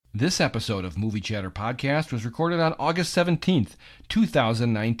This episode of Movie Chatter Podcast was recorded on August 17th,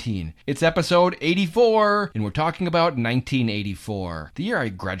 2019. It's episode 84, and we're talking about 1984, the year I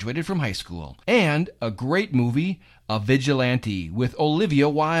graduated from high school, and a great movie, A Vigilante, with Olivia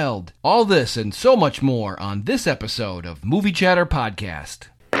Wilde. All this and so much more on this episode of Movie Chatter Podcast.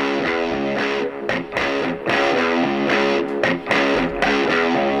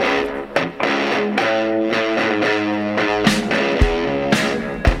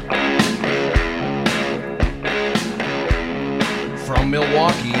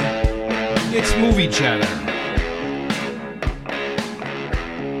 Milwaukee, it's Movie Chatter.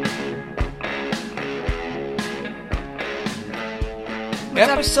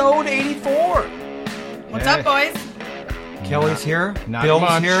 Episode 84. What's up, boys? Kelly's here. Not Bill's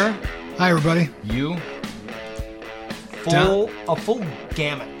much. here. Hi, everybody. You? A full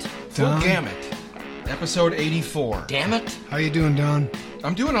gamut. Full gamut. Episode 84. Damn it. How you doing, Don?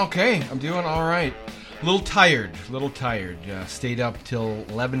 I'm doing okay. I'm doing all right. A little tired. Stayed up till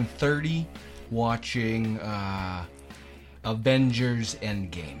 11:30 watching Avengers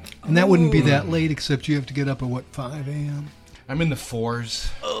Endgame. And that wouldn't be that late, except you have to get up at, 5 a.m.? I'm in the fours.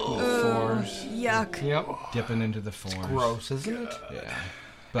 Yuck. Yep. Dipping into the fours. Gross, isn't it? Yeah.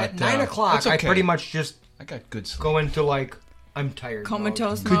 But At 9 o'clock, it's okay. I pretty much just I got good sleep. go into I'm tired.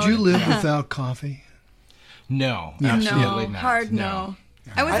 Comatose Could mode. you live without coffee? No, Yeah. absolutely No, not. hard no.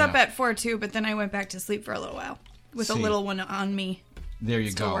 I was I up know. at 4 too, but then I went back to sleep for a little while with a See. little one on me. There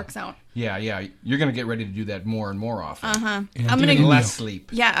you Still go. works out. Yeah. You're gonna get ready to do that more and more often. I'm Getting gonna less sleep.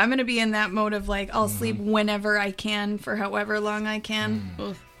 Yeah, I'm gonna be in that mode of I'll sleep whenever I can for however long I can.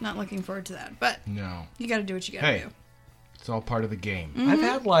 Ugh, not looking forward to that, but No. you got to do what you got to Hey. do. It's all part of the game. I've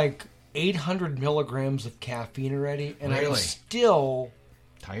had 800 milligrams of caffeine already, and I'm Really? still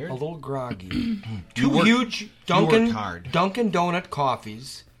Tired? a little groggy. You Two worked- huge you Dunkin' worked hard. Dunkin' Donut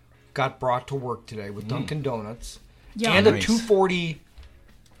coffees got brought to work today with Dunkin' Donuts. Yeah. And a Nice. 240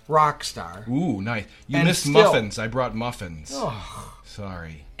 Rockstar. Ooh, nice. You And missed still- muffins. I brought muffins. Oh.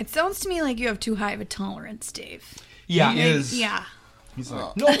 Sorry. It sounds to me like you have too high of a tolerance, Dave. Yeah. He is. Yeah. He's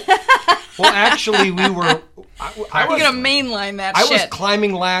like, No. Well, actually, we were. I You're was, gonna mainline that I shit. was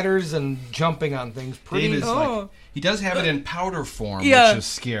climbing ladders and jumping on things pretty. Dave is Oh. like, he does have it in powder form, Yeah. which is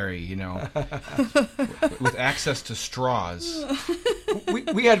scary, with access to straws.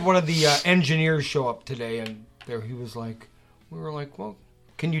 we had one of the engineers show up today, and we were like, well,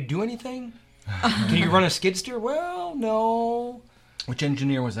 can you do anything? Can you run a skid steer? Well, no. Which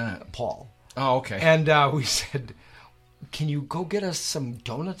engineer was that? Paul. Oh, okay. And we said, can you go get us some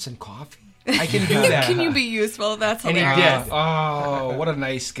donuts and coffee? I can do that. Can you be useful? That's And he hilarious. did. Oh, what a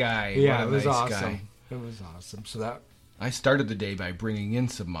nice guy. Yeah, what a it was nice awesome. guy. It was awesome. So that. I started the day by bringing in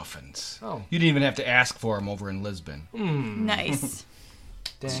some muffins. Oh. You didn't even have to ask for them over in Lisbon. Nice.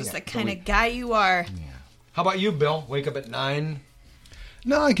 Dang It's just it. the kind of guy you are. How about you, Bill? Wake up at 9?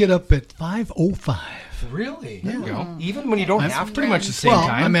 No, I get up at 5:05. Really? There you go. Even when you don't have to? Pretty much the same Well,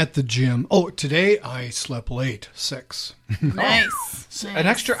 time. I'm at the gym. Oh, today I slept late, 6. Nice. An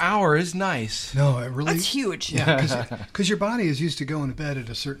extra hour is nice. No, I really... That's huge. Yeah, because your body is used to going to bed at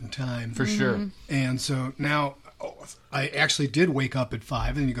a certain time. For sure. And so now I actually did wake up at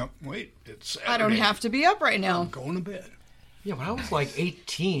 5, and you go, wait, it's Saturday. I don't have to be up right now. I'm going to bed. Yeah, when I was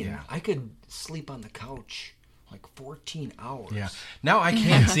 18, I could sleep on the couch 14 hours. Yeah. Now I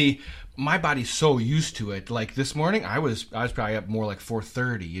can't see. My body's so used to it. Like this morning, I was probably up more like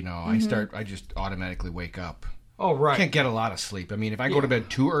 4:30. I just automatically wake up. Oh, right. Can't get a lot of sleep. I mean, if I go to bed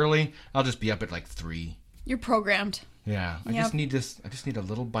too early, I'll just be up at 3. You're programmed. Yeah. I Yep. just need this. I just need a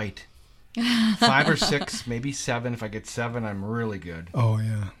little bite. 5 or 6, maybe 7. If I get 7, I'm really good. Oh,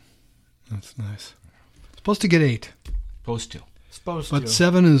 yeah. That's nice. Supposed to get 8. Supposed to. Supposed But to.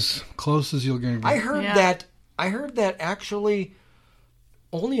 7 is close as you're going to get. I heard that actually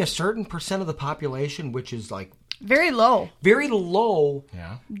only a certain percent of the population, which is Very low. very low,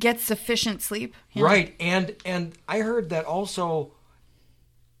 Yeah. Gets sufficient sleep. Yeah. right? And I heard that also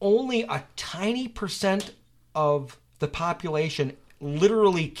only a tiny percent of the population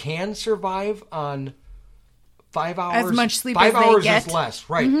literally can survive on 5 hours. As much sleep 5 as they hours get. is less,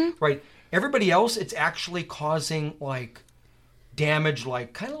 right? Right. Everybody else, it's actually causing damage,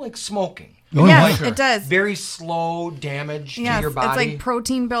 kind of like smoking. Oh, Yeah, yeah. it does. Very slow damage to Yes, your it's body.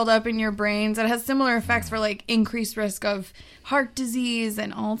 protein buildup in your brains. It has similar effects for increased risk of heart disease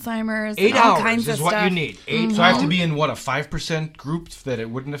and Alzheimer's. 8 and all hours kinds is of what stuff. you need. 8 So I have to be in a 5% group that it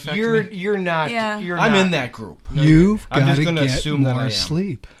wouldn't affect me. You're not. Yeah. You're I'm not. in that group. You've I'm got just to gonna get assume that I more am.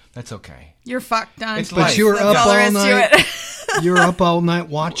 sleep. That's okay. You're fucked, Don. It's But life. you were That's up all there all is to night. it. You're up all night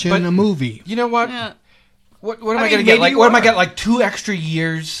watching But- a movie. You know what? Yeah. What am I mean, going to get? maybe Like, you what am I are. get? Like 2 extra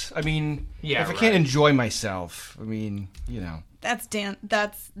years? I mean, Yeah, if I right. can't enjoy myself, I mean, you know, That's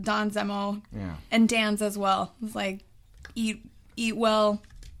Don's MO. yeah. And Dan's as well. It's like eat well,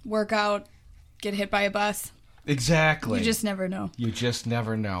 work out, get hit by a bus. Exactly. You just never know. You just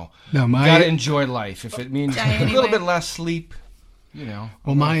never know. No, You got to enjoy life. If it means Die a little anyway. bit less sleep, you know.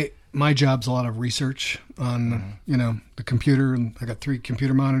 Well, my job's a lot of research on the computer, and I got 3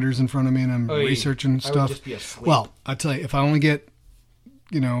 computer monitors in front of me, and I'm Oy, researching I would stuff. just be asleep. Well, I tell you, if I only get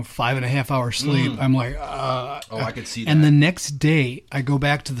 5.5 hours sleep, I'm like, Oh, I could see that. and the next day I go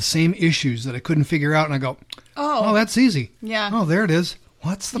back to the same issues that I couldn't figure out, and I go, oh, that's easy. Yeah. Oh, there it is.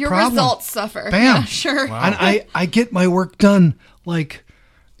 What's the Your problem? results suffer. Bam. Yeah, sure. Wow. And I get my work done like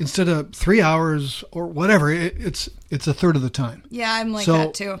instead of 3 hours or whatever. It's a third of the time. Yeah, I'm like So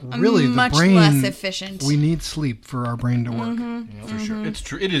that too. I'm really, much the brain, less efficient. We need sleep for our brain to work. Yeah, for sure. It's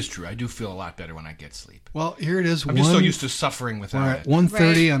true. It is true. I do feel a lot better when I get sleep. Well, here it is. I'm just so used to suffering We're without at it.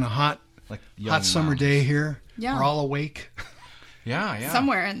 1:30 on a hot Young summer moms. day here. Yeah. We're all awake. Yeah, yeah.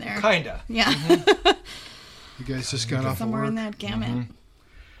 Somewhere in there. Kinda. Yeah. You guys just got off of Somewhere work. in that gamut.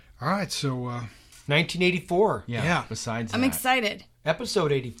 All right, so 1984. Yeah. Yeah. Besides I'm that, excited.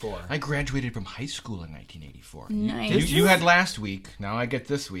 Episode 84. I graduated from high school in 1984. Nice. You had last week. Now I get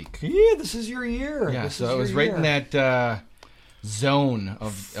this week. Yeah, this is your year. Yeah, This so is it was your right year. in that zone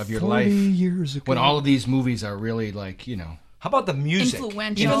of your 40 life years ago. when all of these movies are really like, How about the music?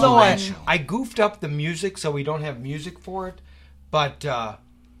 Influential. Even though Influential. I goofed up the music so we don't have music for it, but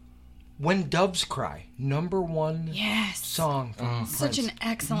When Doves Cry, #1 Yes. song from Such Prince. an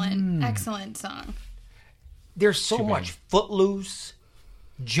excellent, excellent song. There's so Too much. bad. Footloose,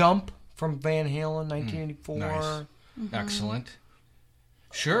 Jump from Van Halen, 1984. nice. Excellent.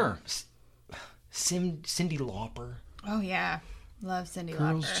 Sure. Cindy Lauper. Oh, yeah. Love Cyndi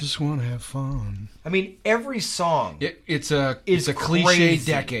Girls Lauper. just want to have fun. I mean, every song. It's a Is cliche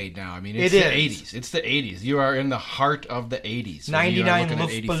crazy. decade now. I mean, it's It the is. 80s. It's the 80s. You are in the heart of the 80s. So you are 99 looking at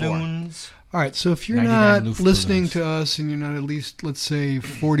 84. Luftballons. All right, so if you're 99 not listening Luftballons. to us and you're not at least, let's say,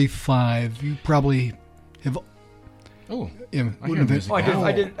 45, you probably have. Oh, Yeah, I wouldn't hear have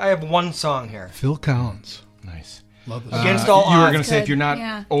been. music. I have one song here. Phil Collins. nice. Love this. Against all You were odds. going to say if Good, you're not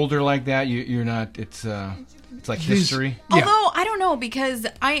yeah. older like that, you're not. It's like These- history. Yeah. Although, I don't know, because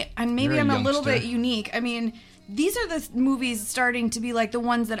and maybe You're a I'm a little youngster. bit unique. I mean, these are the movies starting to be like the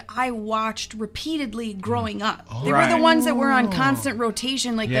ones that I watched repeatedly growing up. They were the Right. ones that were on constant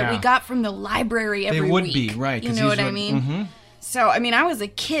rotation, like that we Yeah. got from the library every would week. be, right, You 'cause know these what I would- mean? So, I mean, I was a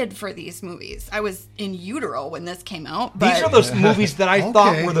kid for these movies. I was in utero when this came out. But These are those movies that I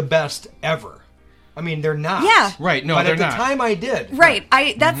thought Okay. were the best ever. I mean, they're not. Yeah. Right, no, but they're at the not. time I did. Right.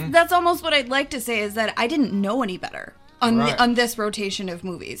 That's almost what I'd like to say is that I didn't know any better on Right. on this rotation of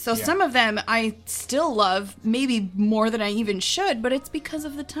movies. So some of them I still love, maybe more than I even should, but it's because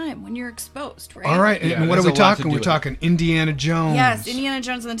of the time when you're exposed, right? All right, Yeah, and what are there's we a lot to talking? do We're with it. talking Indiana Jones. Yes, Indiana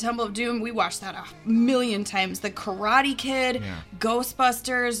Jones and the Temple of Doom. We watched that a million times. The Karate Kid, Yeah.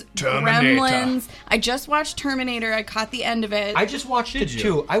 Ghostbusters, Terminator. Gremlins. I just watched Terminator. I caught the end of it. I just watched it Did you?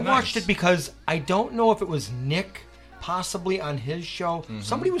 too. I Nice. watched it because I don't know if it was Nick, possibly on his show.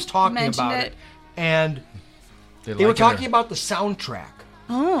 Somebody was talking Mentioned about it. it, and they like were it talking or- about the soundtrack.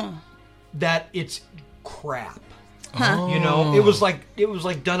 Oh. That it's crap. Huh. You know, it was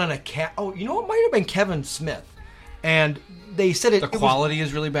like done on a cat. Oh, you know, it might have been Kevin Smith, and they said The it was- quality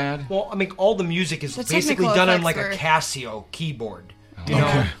is really bad. well, I mean, all the music is The basically technical done on effects like were- a Casio keyboard. You Okay.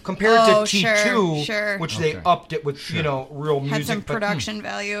 know, compared Oh, to T2, sure. which they Okay. upped it with, you know, real music. Had some but- production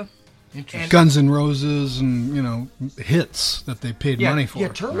value. Interesting. Guns N' Roses and hits that they paid yeah, money for. yeah,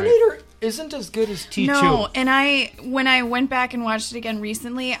 Terminator isn't as good as T2. No, and when I went back and watched it again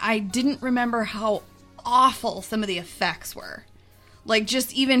recently, I didn't remember how awful some of the effects were. Like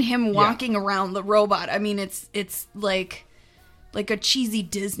just even him walking around the robot. I mean, it's like a cheesy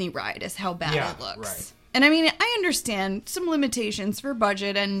Disney ride is how bad Yeah, it looks. right. And I mean, I understand some limitations for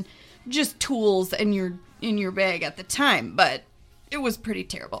budget and just tools in your bag at the time, but it was pretty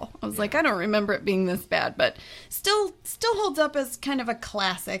terrible. I was like, I don't remember it being this bad, but still holds up as kind of a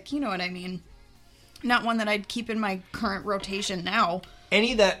classic. You know what I mean? Not one that I'd keep in my current rotation now.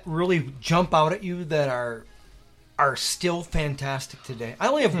 Any that really jump out at you that are still fantastic today. I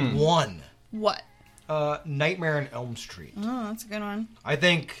only have one. What? Nightmare on Elm Street. Oh, that's a good one. I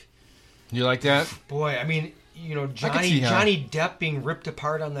think, You like that? boy, I mean, you know, could see how. Johnny Depp being ripped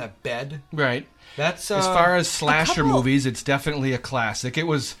apart on that bed. Right. That's As far as slasher couple- movies, it's definitely a classic. It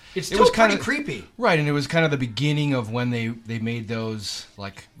was. it's it still was kind pretty of creepy. right, and it was kind of the beginning of when they made those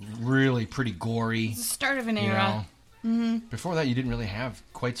like really pretty gory. It's the start of an You era. know, before that, you didn't really have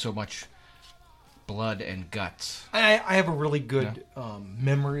quite so much blood and guts. I have a really good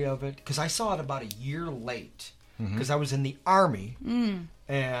memory of it because I saw it about a year late because I was in the Army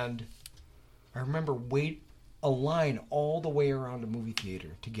and I remember a line all the way around a movie theater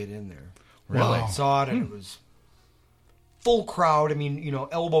to get in there. Really? I saw it and it was full crowd. I mean,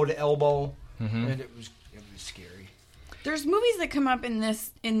 elbow to elbow, and it was scary. There's movies that come up in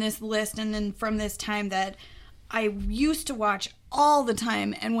this list, and then from this time that I used to watch all the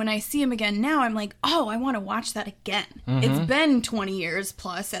time, and when I see them again now, I'm like, oh, I want to watch that again. It's been 20 years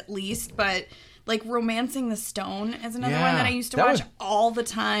plus at least, but like Romancing the Stone is another one that I used to watch all the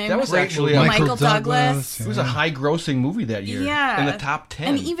time. That was actually Michael Douglas. It was a high-grossing movie that year. Yeah, in the top 10.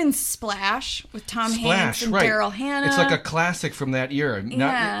 and even Splash with Tom Hanks and Daryl Hannah. It's like a classic from that era.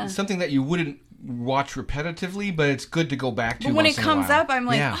 Not something that you wouldn't watch repetitively, but it's good to go back to. But when it comes up, I'm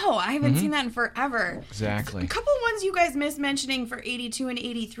like, oh, I haven't seen that in forever. Exactly. A couple ones you guys missed mentioning for 82 and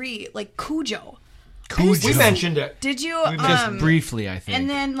 83, like Cujo. We mentioned it. Did you? Just briefly, I think. And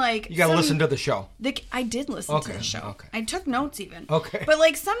then you got to listen to the show. I did listen to the show. Okay. I took notes even. Okay. But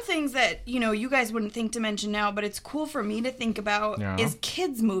like some things that you guys wouldn't think to mention now, but it's cool for me to think about is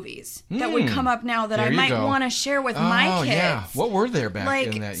kids movies that would come up now that I might want to share with my kids. Yeah. What were there back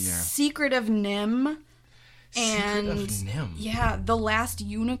in that year? Secret of NIMH. And yeah, The Last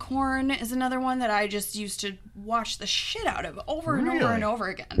Unicorn is another one that I just used to watch the shit out of over and over and over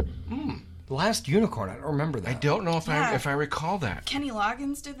again. The Last Unicorn, I don't remember that. I don't know if I recall that. Kenny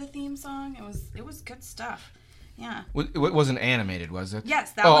Loggins did the theme song. It was good stuff. Yeah. It wasn't animated, was it?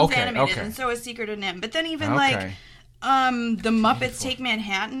 Yes, that one's animated, and so is Secret of NIMH. But then even The Muppets Take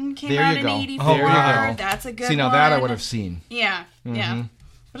Manhattan came out in 84. There you go. That's a good one. See, now that I would have seen. Yeah, yeah.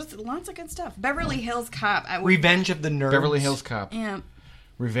 But it's lots of good stuff. Beverly Hills Cop. Revenge of the Nerds. Beverly Hills Cop. Yeah.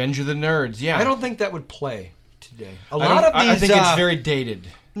 Revenge of the Nerds, yeah. I don't think that would play today. A lot of these, I think it's very dated.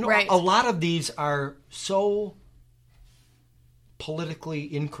 No, right. A lot of these are so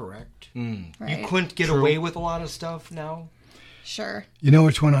politically incorrect. Right. You couldn't get away with a lot of stuff now. Sure. You know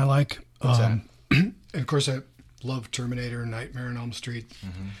which one I like? What's that? And of course, I love Terminator, Nightmare on Elm Street,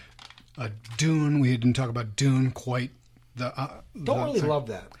 Dune. We didn't talk about Dune quite. Don't really love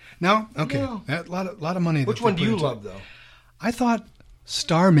that. No? Okay. No. A lot of money. Which one do you love, though? I thought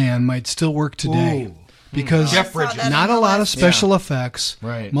Starman might still work today. Ooh. Because Jeff Bridges. not a lot of special effects.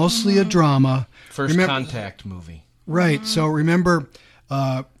 Right. Mostly a drama. First Contact movie. Right. So remember,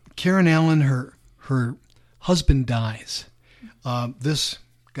 Karen Allen, her husband dies. This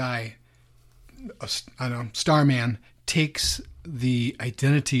guy, Starman, takes the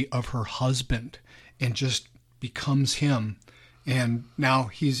identity of her husband and just becomes him. And now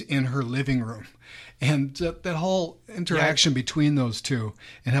he's in her living room. And that whole interaction between those two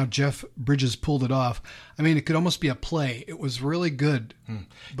and how Jeff Bridges pulled it off, I mean, it could almost be a play. It was really good,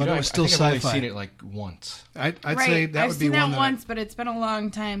 but it was still sci-fi. I've only seen it like once. I'd say that would be one. I've seen that once, but it's been a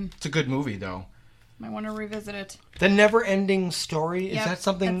long time. It's a good movie, though. I want to revisit it. The Never-Ending Story, is that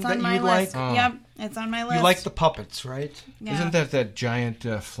something that you'd like? Oh. Yep, it's on my list. You like the puppets, right? Yeah. Isn't that giant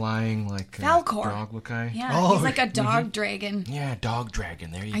flying Falcor dog look guy? Yeah, he's like a dog dragon. Yeah, dog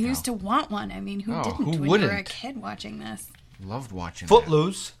dragon. There you go. I used to want one. I mean, who didn't when you were a kid watching this? Loved watching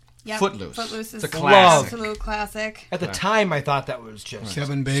Footloose. Yep. Footloose. Footloose is a classic. Absolute classic. At the time, I thought that was just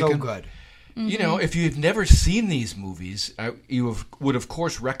Kevin Bacon. so good. You know, if you've never seen these movies, you would of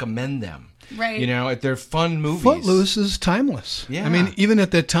course recommend them. Right. You know, they're fun movies. Footloose is timeless. Yeah. I mean, even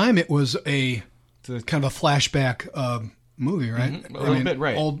at that time, it was a kind of a flashback movie, right? A little bit,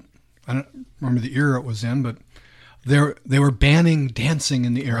 right. I don't remember the era it was in, but they were banning dancing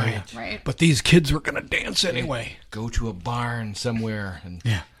in the area. Right. But these kids were going to dance anyway. Go to a barn somewhere and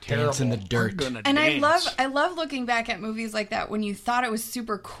dance Terrible. in the dirt. And I love looking back at movies like that when you thought it was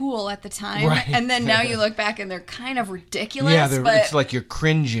super cool at the time, and then now you look back and they're kind of ridiculous. Yeah, but it's like you're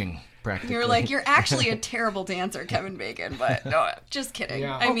cringing practically. you're like, you're actually a terrible dancer, Kevin Bacon. But no, just kidding.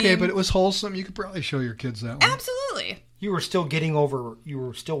 Yeah. I Okay, mean, but it was wholesome. You could probably show your kids that one. absolutely. You were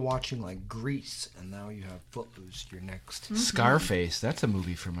still watching like Grease, and now you have Footloose, your next. Scarface, that's a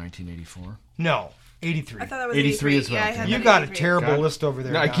movie from 1984. No, 83. I thought that was 83 as well. Yeah, I had You that got a 83. terrible list over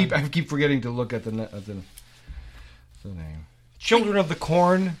there. No, I Don. keep forgetting to look at the name. Children of the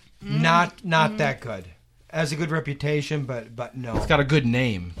Corn, not that good. Has a good reputation, but no. It's got a good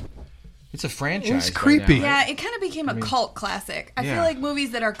name. It's a franchise. It's creepy. Right now, right? Yeah, it kind of became a cult classic. I feel Yeah. like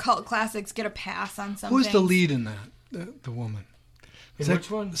movies that are cult classics get a pass on something. Who's the lead in that? The woman. In Is that which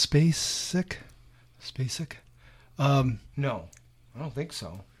one? Spacek? No, I don't think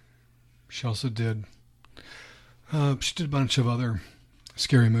so. She also did. She did a bunch of other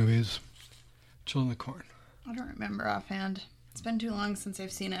scary movies. Children of the Corn. I don't remember offhand. It's been too long since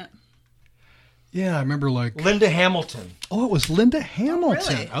I've seen it. Yeah, I remember like. Linda Hamilton. Oh, it was Linda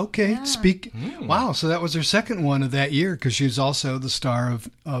Hamilton. really? Okay, Yeah. Wow, so that was her second one of that year because she was also the star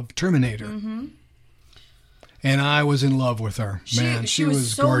of Terminator. And I was in love with her. Man, she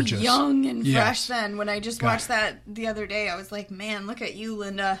was so gorgeous. young and Yes. fresh then. When I just watched that the other day, I was like, man, look at you,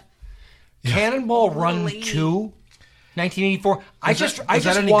 Linda. Cannonball Run Lady. 2, 1984. I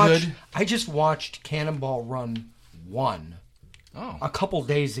just watched Cannonball Run 1 a couple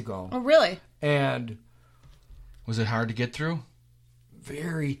days ago. Oh, really? And Was it hard to get through?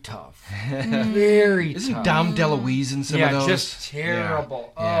 very tough. Very Isn't tough. Dom DeLuise in some of those? Just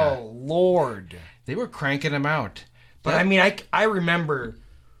terrible. Yeah. Oh, Lord. They were cranking them out. But I mean, I remember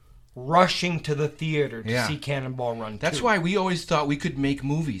rushing to the theater to Yeah. see Cannonball Run 2. That's why we always thought we could make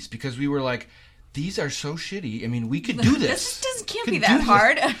movies, because we were like, these are so shitty. I mean, we could do this. This can't Could be do that this.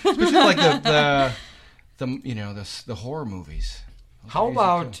 hard. Especially like the horror movies. How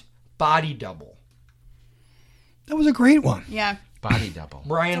about Body Double? That was a great one. Yeah. Body Double.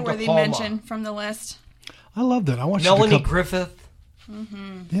 Brian It's a worthy De Palma. mention from the list. I loved it. I watched it a Melanie couple. Griffith.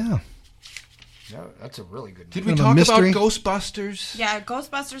 Yeah. Yeah, that's a really good Did movie. we Kind of a talk about mystery. Ghostbusters? Yeah,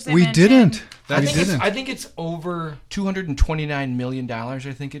 Ghostbusters. I We mentioned. didn't. I We think, it's, didn't. I think it's over. $229 million, I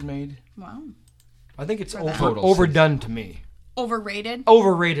think it made. Wow. I think it's that. Total. overdone to me. Overrated.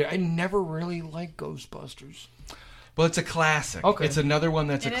 Overrated. I never really liked Ghostbusters. Well, it's a classic. Okay. It's another one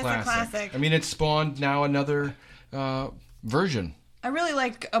that's It a is a classic. classic. I mean, it spawned now another version. I really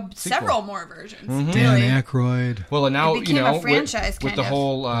like several more versions. Mm-hmm. Dan Really. Aykroyd, Well, and now, It became a franchise, with kind the of.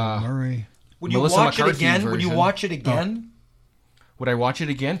 whole... Murray. Would you Melissa watch it McCarthy again? Would you version. watch it again? Would I watch it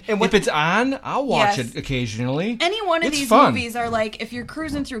again? And what- if it's on, I'll watch Yes. it occasionally. Any one of It's these fun. movies are like, if you're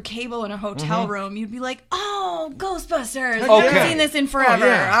cruising through cable in a hotel room, you'd be like, oh, Ghostbusters. Okay. I've never seen this in forever. Oh,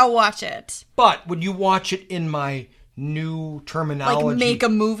 yeah. I'll watch it. But would you watch it in my new terminology? Like, make a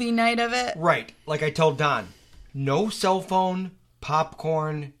movie night of it. Right. Like I told Don, no cell phone,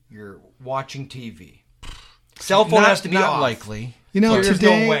 popcorn, you're watching TV. Cell phone has to be not off. likely. You know, There's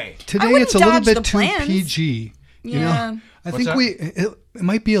today, no way. today wouldn't it's a little dodge bit the too plans. PG. You Yeah. know, I What's think that? it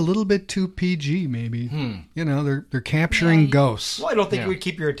might be a little bit too PG. Maybe. You know, they're capturing ghosts. Well, I don't think Yeah. it would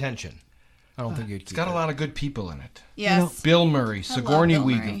keep your attention. I don't think you'd keep It's got a it. lot of good people in it. Yes. Bill Murray, I love Sigourney Bill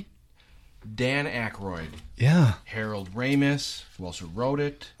Weaver, Murray. Dan Aykroyd, Yeah. Harold Ramis, who also wrote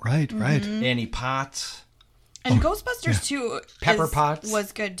it, Right. Right. Mm-hmm. Annie Potts, And Ghostbusters 2 Pepper Potts.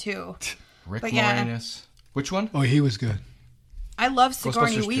 was good too. Rick But yeah. Moranis. Which one? Oh, he was good. I love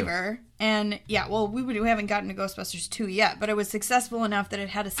Sigourney Ghostbusters 2. Weaver. And yeah, well, we haven't gotten to Ghostbusters 2 yet, but it was successful enough that it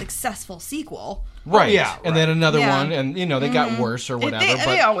had a successful sequel. Right. yeah, And then another Yeah. one, and they got worse or whatever.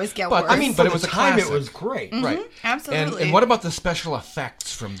 They always get worse. I mean, but For it was the a time, classic. it was great. Right. Absolutely. And what about the special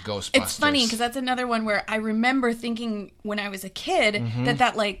effects from Ghostbusters? It's funny because that's another one where I remember thinking when I was a kid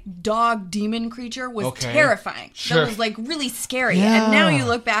that like dog demon creature was Okay. terrifying. Sure. That was like really scary. Yeah. And now you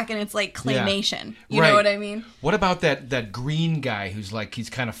look back and it's like claymation. You Right. know what I mean? What about that green guy who's like, he's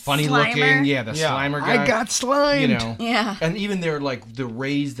kind of funny Slimer? looking? Yeah, the Yeah. Slimer guy. I got slimed. You know. Yeah. And even their like the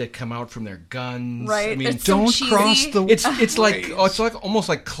rays that come out from their guns. Right. I mean, It's so Don't cheesy. cross the. it's like it's like almost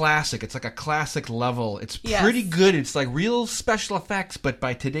like classic. It's like a classic level. It's Yes. pretty good. It's like real special effects, but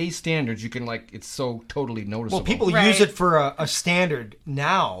by today's standards, you can like it's so totally noticeable. Well, people Right. use it for a standard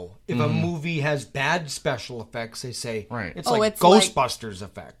now. If a movie has bad special effects, they say Right. it's Oh, like it's like- Ghostbusters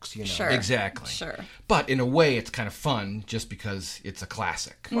effects. You know, Sure. Exactly. Sure. But in a way, it's kind of fun just because it's a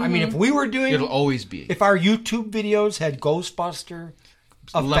classic. I mean, if we were doing, It'll always be. if our YouTube videos had Ghostbuster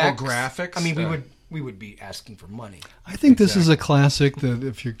Level effects, graphics, I mean, we would be asking for money. I think this is a classic that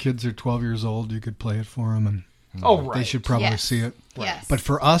if your kids are 12 years old, you could play it for them, and Oh, right. they should probably Yes. see it. Yes. But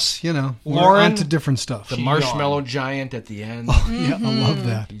for us, you know, we're Lauren- onto different stuff. the marshmallow giant at the end. Yeah, I love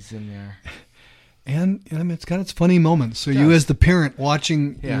that. He's in there. And I mean, it's got its funny moments. So you, as the parent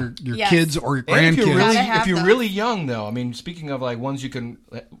watching Yeah. your Yes. kids or your And grandkids, Gotta have if you're those. really young, though, I mean, speaking of like ones you can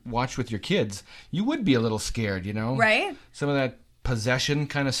watch with your kids, you would be a little scared, you know? Right? Some of that possession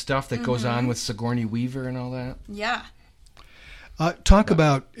kind of stuff that goes on with Sigourney Weaver and all that. Yeah. talk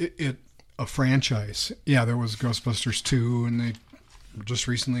about a franchise. Yeah, there was Ghostbusters 2, and they just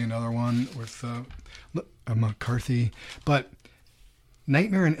recently another one with McCarthy. But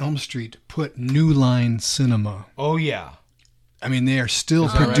Nightmare on Elm Street put New Line Cinema. Oh yeah, I mean, they are still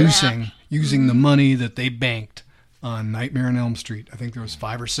that right? producing using the money that they banked on Nightmare on Elm Street. I think there was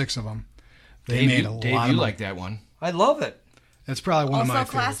 5 or 6 of them. They made a lot Dave, of you money. like that one. I love it. That's probably one of Also my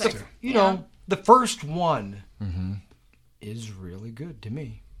classic. favorites too. You know, the first one is really good to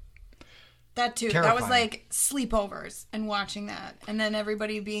me. That too. That Terrifying. was like sleepovers and watching that. And then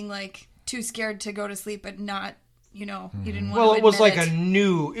everybody being like too scared to go to sleep but not you know, you didn't want Well, to it was admit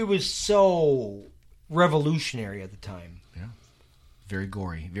like it was so revolutionary at the time. Yeah. Very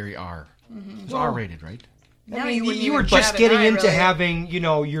gory, very R. Mm-hmm. It's R-rated, right? Now I mean, wouldn't you were even just bat an getting eye, into really. having,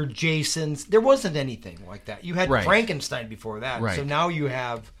 your Jasons. There wasn't anything like that. You had Right. Frankenstein before that. Right. So now you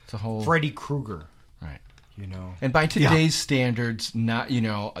have It's a whole... Freddy Krueger, Right. And by today's standards, not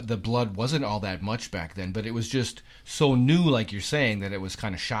the blood wasn't all that much back then, but it was just so new, like you're saying, that it was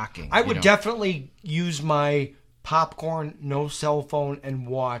kind of shocking. I would definitely use my popcorn, no cell phone, and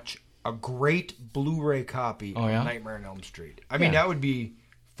watch a great Blu-ray copy of Nightmare on Elm Street. I mean, that would be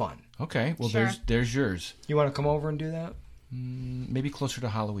fun. Okay, well, Sure. there's yours. You want to come over and do that? Maybe closer to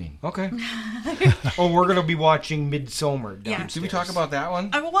Halloween. Okay. We're going to be watching Midsommar Yeah. downstairs. Did we talk about that one?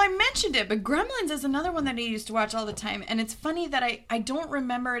 Well, I mentioned it, but Gremlins is another one that I used to watch all the time, and it's funny that I don't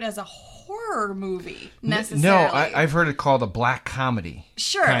remember it as a horror movie necessarily. No, I've heard it called a black comedy.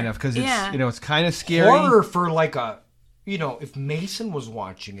 Sure. Kind of, because it's, Yeah. it's kind of scary. Horror for like a, if Mason was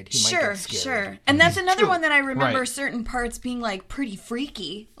watching it, he might get scared. Sure. And that's another True. one that I remember Right. certain parts being like pretty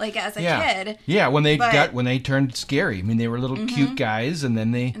freaky, like as a Yeah. kid. Yeah, when they But- when they turned scary. I mean, they were little cute guys, and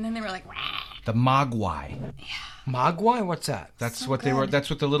then And then they were like, "Wah." the Mogwai. Mogwai? What's that? That's So what they were. good. That's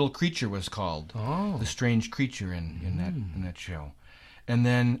what the little creature was called. Oh, the strange creature in that show. And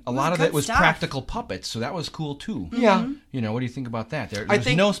then a lot of good it was stuff. practical puppets, so that was cool too. Yeah. What do you think about that? There I was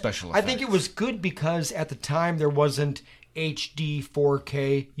think no special effects. I think it was good because at the time there wasn't HD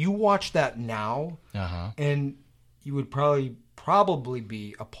 4K. You watch that now, and you would probably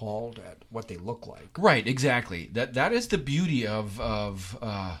be appalled at what they look like. Right, exactly. That is the beauty of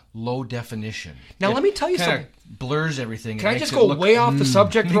low definition. Now, It let me tell you kinda something. blurs everything. Can It I makes just it go look- way off the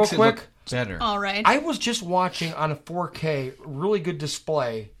subject real makes it quick? look better. All right. I was just watching on a 4K, really good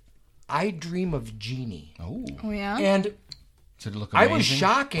display, I Dream of Jeannie. Oh, Oh, yeah? And did it look I amazing? was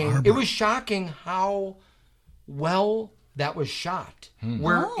shocking. It was shocking how well that was shot.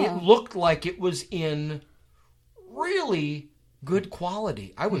 Where it looked like it was in really good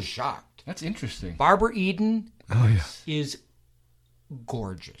quality. I was shocked. That's interesting. Barbara Eden is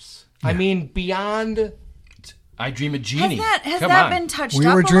gorgeous. I mean, beyond. I Dream of Jeannie. Has Come that on. been touched We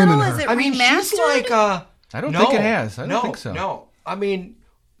up were a dreaming little? her. Is it I mean, remastered? she's like. I don't think it has. I don't think so. No, I mean,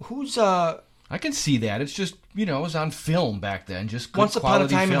 who's I can see that. It's just it was on film back then. Just good Once Upon a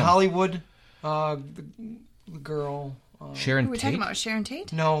quality Time film. in Hollywood? The girl. Sharon Who are we Tate. talking about? Sharon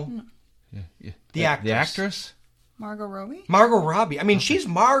Tate? No, Yeah. The actress. The actress. Margot Robbie? Margot Robbie. I mean, she's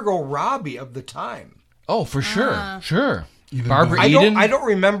Margot Robbie of the time. Oh, for sure, sure. Even Barbara I Eden. don't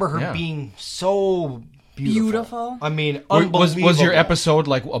remember her Yeah. being so beautiful. I mean, was unbelievable. your episode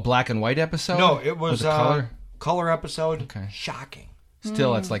like a black and white episode? No, it was a color. color episode. Okay. Shocking.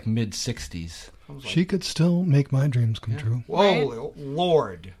 Still, it's like mid '60s. She could still make my dreams come true. Oh,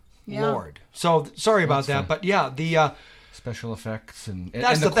 Lord. Yeah. Lord. So, sorry about that. But yeah, the Special effects and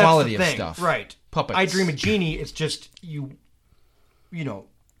that's the the quality thing. of stuff. Right. Puppets. I Dream of Jeannie, it's just, you know,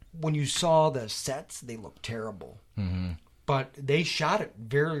 when you saw the sets, they looked terrible. Mm-hmm. But they shot it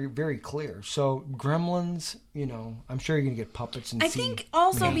very, very clear. So Gremlins, I'm sure you're going to get puppets and I see. think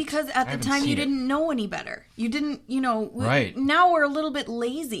also because at the haven't time you seen it. didn't know any better. You didn't, Right. Now we're a little bit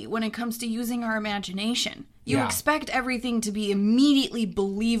lazy when it comes to using our imagination. You Yeah. expect everything to be immediately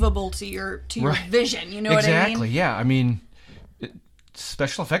believable to your Right. vision. You know what I Exactly. mean? Yeah. I mean,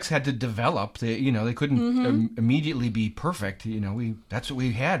 special effects had to develop. They couldn't Mm-hmm. immediately be perfect. That's what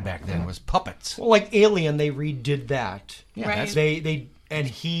we had back then was puppets. Well, like Alien, they redid that. Yeah, Right.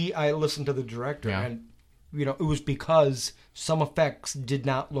 that's I listened to the director, Yeah. and it was because some effects did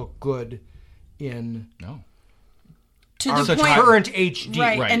not look good in no. To our the point, current HD.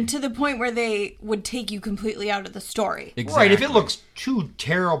 right, Right. and to the point where they would take you completely out of the story. Exactly. Right, if it looks too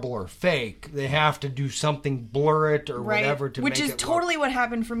terrible or fake, they have to do something, blur it or Right, whatever to which make is it totally what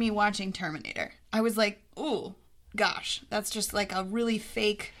happened for me watching Terminator. I was like, ooh, gosh, that's just like a really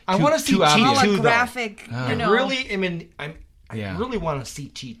fake, I want to see too obvious. T2 though. holographic, I really, I mean, I Yeah. really want to see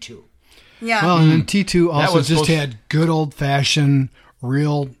T2. yeah. Well, and then T2 also was just supposed- had good old fashioned,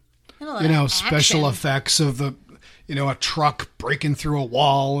 real, And a lot of special action. effects of the, a truck breaking through a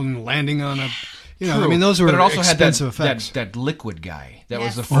wall and landing on a, I True. mean, those were but it also expensive had effects. that liquid guy. That was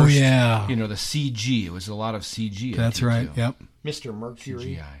Yes. the first. Oh, yeah. The CG. It was a lot of CG. in That's T2. right. Yep. Mr.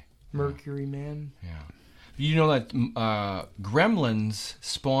 Mercury. CGI. Mercury Man. Yeah. You know that Gremlins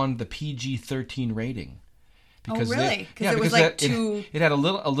spawned the PG-13 rating. really? 'Cause it was, like, too- It had a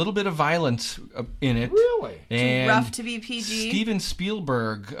little bit of violence in it. Really? And rough to be PG? Steven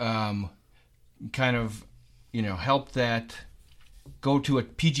Spielberg kind of helped that go to a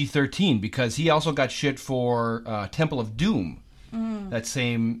PG-13 because he also got shit for Temple of Doom. that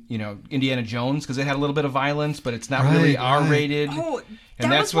same, Indiana Jones, because it had a little bit of violence, but it's not really R-rated. Oh,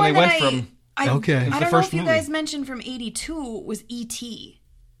 and that's where they went from. Okay. I the don't know first if you movie. guys mentioned from 82 was E.T.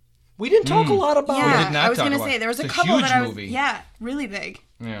 We didn't talk a lot about Yeah, it. did not I was talk going to about say it. there was a It's a couple huge that I was movie. really big.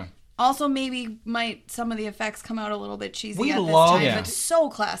 Yeah. Also, maybe some of the effects come out a little bit cheesy We at this love- time, Yeah. but so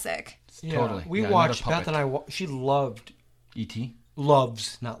classic. Yeah, Totally. We Yeah, watched, another Beth and I, she loved, E.T.?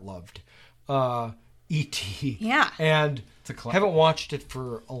 loves, not loved, E.T. Yeah. And It's a haven't watched it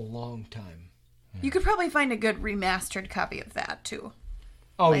for a long time. You could probably find a good remastered copy of that too.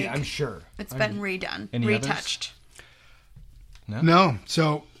 Oh, Like, yeah, I'm sure. It's been redone, Any retouched. No.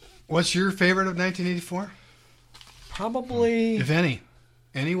 So, what's your favorite of 1984? Probably If any.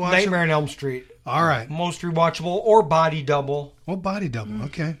 Any watch? Nightmare on Elm Street. All right. Most rewatchable, or Body Double. Well, Body Double.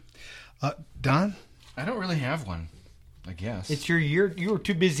 Okay. Don? I don't really have one, I guess. It's your year. You were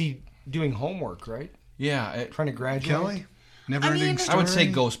too busy doing homework, right? Yeah. Trying to graduate. Kelly? Never ending story? I would say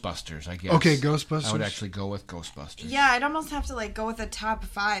Ghostbusters, I guess. Okay, Ghostbusters. I would actually go with Ghostbusters. Yeah, I'd almost have to go with a top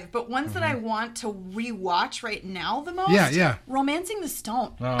 5. But ones that I want to rewatch right now the most. Yeah. Romancing the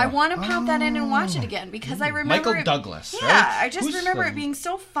Stone. I want to pop that in and watch it again because I remember Michael Douglas, Yeah, right? I just remember it being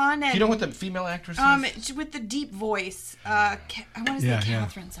so fun. And Do you know what the female actress is? with the deep voice. I want to say Yeah.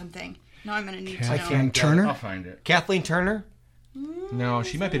 Catherine something. No, I'm gonna need to know. Catherine Turner? I'll find it. Kathleen Turner. No,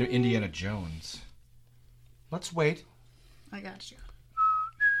 she might be Indiana Jones. Let's wait. I got you.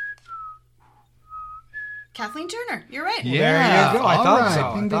 Kathleen Turner. You're right. There you go. I all thought right. so.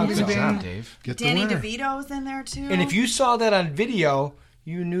 I Bing, thought bing, Good bing, so. job, bing. Dave. Get the Danny winner. DeVito's in there too. And if you saw that on video,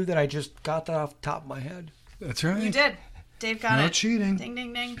 you knew that I just got that off the top of my head. That's right. You did. Dave got No it. cheating. Ding,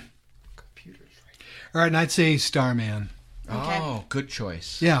 ding, ding. All right, and I'd say Starman. Okay. Oh, good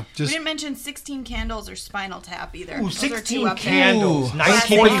choice. Yeah, We just didn't mention 16 Candles or Spinal Tap either. Ooh, Those are 16 two up there. Candles. Ooh, Nice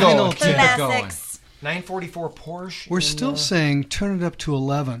keep it final going. two. Keep it going. Classics. 944 Porsche. we're and, still saying turn it up to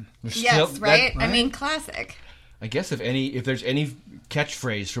 11. There's Yes, still- right? that- I mean, classic. I guess if there's any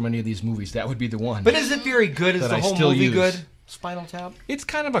catchphrase from any of these movies, that would be the one. But is it very good? Is That the I whole still movie use. good? Spinal Tap? It's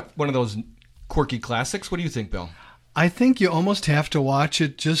kind of one of those quirky classics. What do you think, Bill? I think you almost have to watch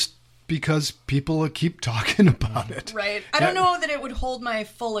it just because people keep talking about it. Right. I don't know that it would hold my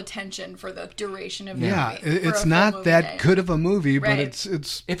full attention for the duration of the Yeah, movie. for a it's full not movie that night. good of a movie, but Right.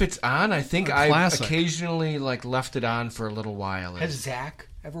 it's If it's on, I think A I've classic. occasionally left it on for a little while. Has Zach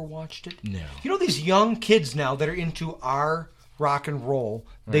ever watched it? No. You know these young kids now that are into our rock and roll,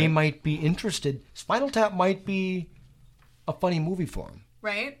 they might be interested. Spinal Tap might be a funny movie for them.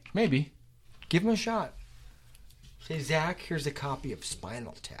 Right? Maybe. Give them a shot. Say, Zach, here's a copy of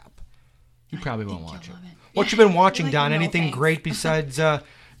Spinal Tap. He probably won't watch it. You'll love it. What you been watching, Like, Don? no Anything thanks. great besides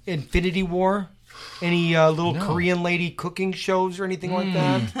Infinity War? Any little No. Korean lady cooking shows or anything like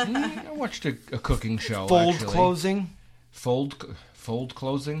that? I watched a cooking show. Fold actually. closing? Fold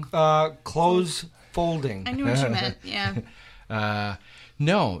closing? Close folding. I knew what you meant. Yeah.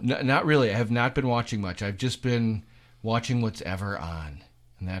 No, not really. I have not been watching much. I've just been watching what's ever on.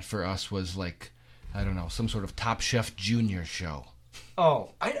 And that for us was I don't know, some sort of Top Chef Junior show. Oh,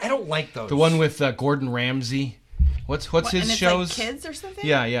 I don't like those. The one with Gordon Ramsay. What's his and it's shows? like kids or something?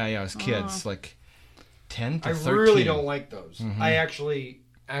 Yeah, it was kids. 10 to I 13. really don't like those. I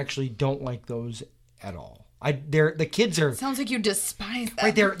actually don't like those at all. The kids are Sounds like you despise them.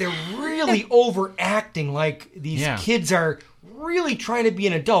 right. They're really overacting. Like these Yeah. kids are really trying to be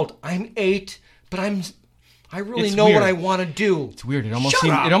an adult. I'm 8, but I really It's know weird. what I want to do. It's weird. It almost Shut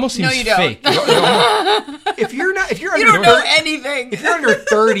seems up. it almost No, seems you don't. fake. If you're You under don't know 30, anything. if you're under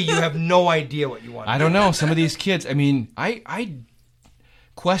 30, you have no idea what you want. I don't know. Some of these kids, I mean, I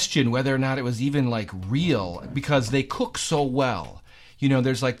question whether or not it was even real because they cook so well. You know,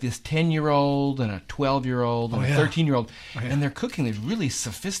 there's this 10-year-old and a 12-year-old and a 13-year-old, and they're cooking these really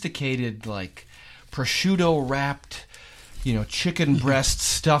sophisticated, prosciutto wrapped, chicken breast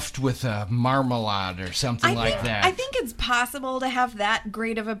stuffed with a marmalade or something like that. I think it's possible to have that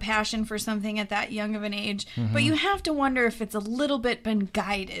great of a passion for something at that young of an age, but you have to wonder if it's a little bit been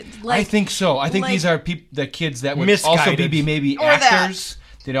guided. I think so. I think these are the kids that would also Misguided. be maybe Or that. actors.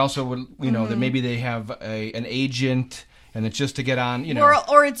 They also would, that maybe they have an agent, and it's just to get on,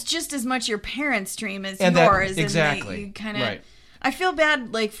 or it's just as much your parents' dream as And that- yours. exactly. And you kind of. Right. I feel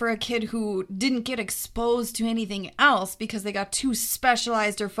bad, for a kid who didn't get exposed to anything else because they got too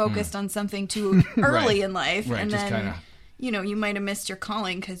specialized or focused on something too early in life, Right, and just then kinda- you might have missed your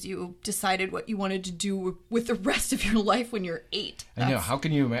calling because you decided what you wanted to do with the rest of your life when you're 8. I know. That's How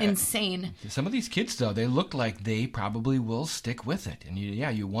can you imagine? insane. Some of these kids, though, they look like they probably will stick with it, and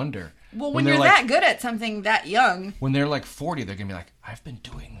you wonder. Well, when they're you're that good at something that young, when they're 40, they're gonna be like, "I've been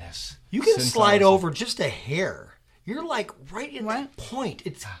doing this." You can since I slide was-" over just a hair. You're like right in What? that point.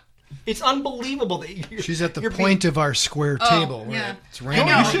 It's unbelievable that She's at the you're point of our square table. yeah. Where it's ramming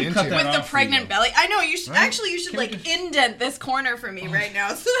know. right You should into cut you. that With the off for pregnant you. belly. I know, you should actually, you should like indent this corner for me right now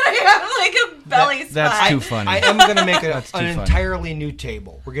so that I have like a belly spot. That's too funny. I am going to make an funny. entirely new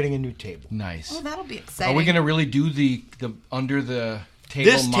table. We're getting a new table. Nice. Oh, that'll be exciting. Are we going to really do the under the table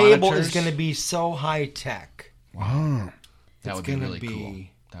This table monitors? is going to be so high tech. Wow. That it's would be gonna really be cool.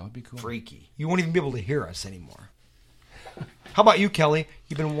 That would be cool. Freaky. You won't even be able to hear us anymore. How about you, Kelly?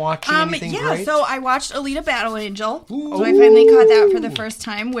 You've been watching anything yeah, great? so I watched Alita Battle Angel. So I finally caught that for the first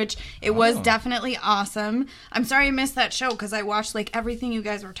time, which it was definitely awesome. I'm sorry I missed that show because I watched like everything you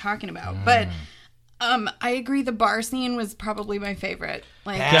guys were talking about. But I agree the bar scene was probably my favorite.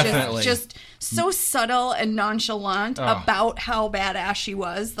 Like Definitely. just so subtle and nonchalant about how badass she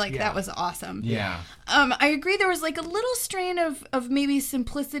was. Like that was awesome. Yeah. I agree there was like a little strain of maybe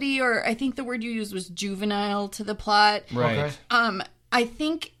simplicity, or I think the word you used was juvenile to the plot. Right. Okay. I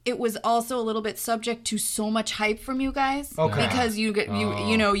think it was also a little bit subject to so much hype from you guys. Okay. Because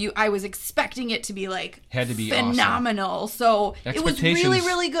I was expecting it to be like Had to be phenomenal. So it was really, Expectations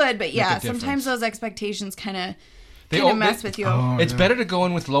really good. But yeah, make a difference. sometimes those expectations kind of They mess with you. It's better to go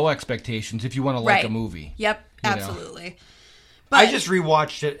in with low expectations if you want to like Right. a movie. Yep, You know. absolutely. I just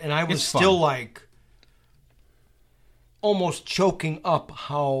rewatched it, and I was It's fun. still like almost choking up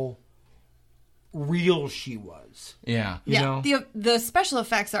how real she was. Yeah. You know? the special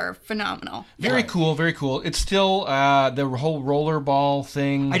effects are phenomenal. Very cool, very cool. It's still the whole rollerball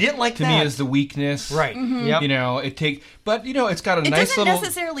thing. I didn't like to that. me is the weakness. Right. Mm-hmm. Yep. You know, but it's got a It nice doesn't little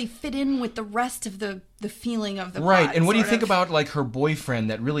necessarily fit in with the rest of the feeling of the right. plot, And what do you sort think of. about like her boyfriend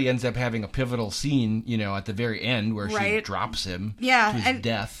that really ends up having a pivotal scene? You know, at the very end where she Right. drops him Yeah, to his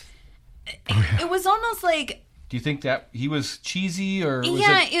death. It was almost like Do you think that he was cheesy or was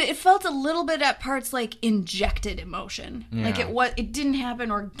it felt a little bit at parts like injected emotion. Like Yeah. it didn't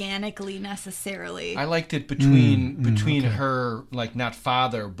happen organically necessarily. I liked it between her, like not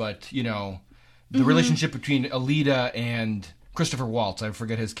father, but you know, the Mm-hmm. relationship between Alita and Christopher Waltz. I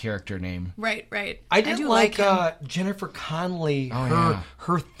forget his character name. Right. I didn't do like him. Jennifer Connelly. Oh, her yeah.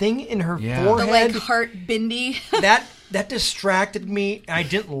 her thing in her Yeah. The forehead. like heart bindi. that distracted me. I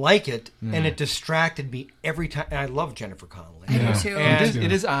didn't like it, and it distracted me every time. And I love Jennifer Connelly. I do too. And-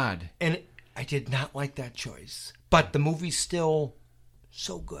 It is odd. And I did not like that choice. But the movie's still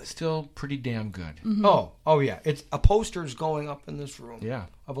so good. Still pretty damn good. Mm-hmm. Oh yeah. It's a poster's going up in this room. Yeah.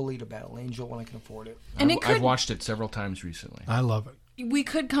 Of Alita Battle Angel when I can afford it. And I've watched it several times recently. I love it. we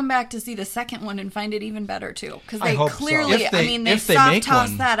could come back to see the second one and find it even better too, because I they hope so. clearly, If they they make soft toss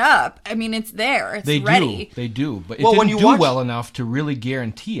one- that up. I mean, it's there, it's They ready. do, but it Well, when didn't you do watch- well enough to really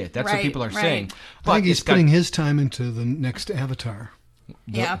guarantee it. That's what Right, people are right. saying. I think he's it's got- putting his time into the next Avatar.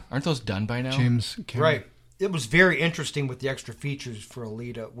 Yeah. Aren't those done by now? James Cameron. Right. It was very interesting with the extra features for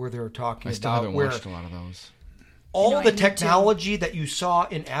Alita, where they were talking I still about haven't where watched a lot of those. all No, I the need to. technology that you saw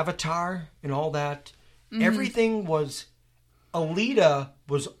in Avatar and all that, Mm-hmm. everything was Alita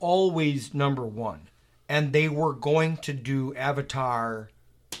was always number one, and they were going to do Avatar.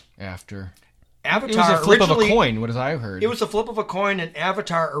 After Avatar it was a flip of a originally- coin. What as I heard, It was a flip of a coin, and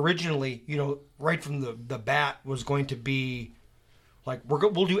Avatar originally, right from the bat, was going to be like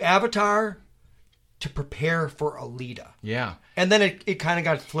we'll do Avatar to prepare for Alita, yeah. and then it kind of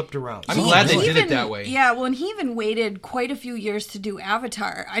got flipped around. I'm glad they He did it that way. Yeah, well, and he even waited quite a few years to do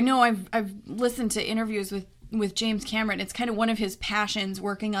Avatar. I know I've listened to interviews with James Cameron. It's kind of one of his passions,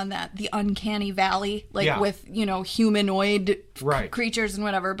 working on the uncanny valley, like Yeah. with humanoid Right. creatures and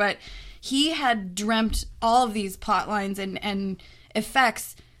whatever. But he had dreamt all of these plot lines and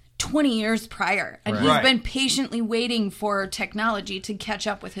effects 20 years prior, and he's Right. been patiently waiting for technology to catch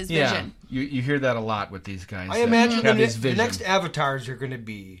up with his Yeah, vision. you hear that a lot with these guys. I that imagine have the this vision. next Avatars are going to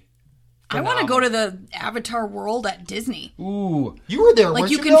be. I want to go to the Avatar world at Disney. Ooh, You were there, Like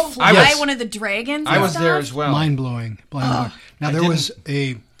weren't you you, can Bill? fly I was- one of the dragons. I and was there stuff. as well. Mind blowing. Now there didn't- was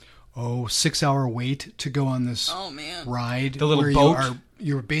a 6-hour wait to go on this Oh, man. ride. The little where boat?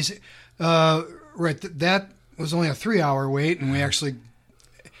 You were basic. Right. That was only a 3-hour wait, and we actually.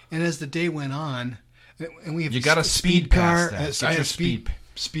 And as the day went on, and we have You got a a speed car. pass then. I Get had your a speed.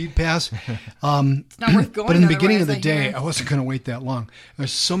 speed pass. It's not worth going. But in the beginning of otherwise, the I day, hear. I wasn't going to wait that long.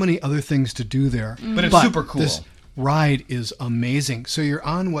 There's so many other things to do there. But it's super cool. This ride is amazing. So you're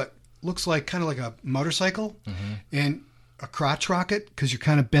on what looks like kind of like a motorcycle and a crotch rocket because you're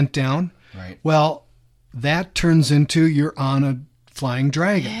kind of bent down. Right. Well, that turns into you're on a flying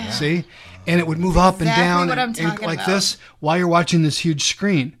dragon. See? and it would move up and exactly down what I'm and talking like about. this while you're watching this huge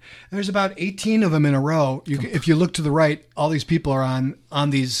screen. There's about 18 of them in a row. If you look to the right, all these people are on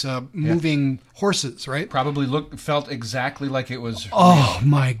these moving horses, right? Probably felt exactly like it was. Oh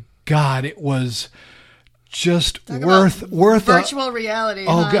my God, it was just Talk worth about virtual reality.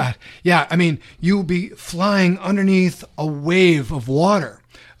 Oh huh? God, yeah. I mean, you will be flying underneath a wave of water,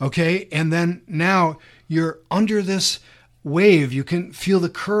 okay, and then now you're under this wave. You can feel the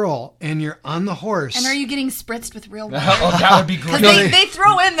curl, and you're on the horse. And are you getting spritzed with real water? Oh, that would be great. Because they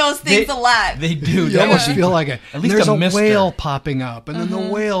throw in those things a lot. They do. You That almost would be feel great. like it. At And least there's a a mister. whale popping up, and then the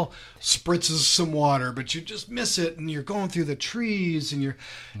whale spritzes some water, but you just miss it, and you're going through the trees, and you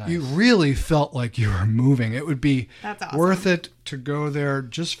really felt like you were moving. It would be That's awesome. worth it to go there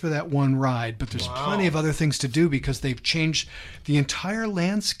just for that one ride. But there's plenty of other things to do because they've changed the entire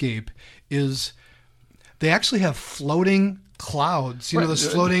landscape. They actually have floating clouds. You know, those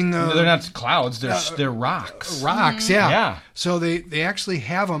floating they're not clouds. They're rocks. rocks. Mm-hmm. Yeah. Yeah. So they actually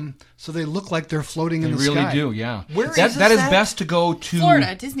have them so they look like they're floating They in the really sky. do. Yeah. Where is that this is at? best to go to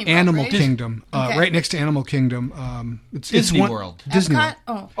Florida, Disney World, Animal right? Kingdom, Okay. right next to Animal Kingdom. It's Disney one- World. Disney World. Epcot?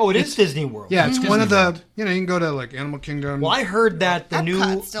 Oh. Oh, it is Disney World. Yeah, it's Disney one of the. World. You know, you can go to like Animal Kingdom. Well, I heard that the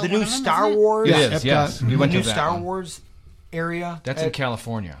Epcot's still new one of them, Star isn't it? Wars, It Yeah, is. Epcot. Yes, we the went new to that Star one. Wars area. That's in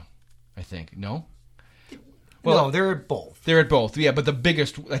California, I think. No, No, they're at both. they're at both. Yeah, but the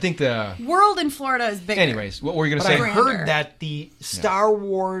biggest, I think the. World in Florida is bigger. Anyways, what were you going But to I say? Grander. heard that the Star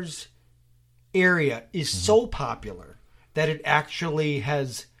Wars area is Mm-hmm. so popular that it actually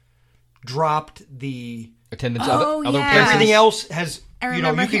has dropped the Attendance Oh, other yeah. places. everything else has. I You know,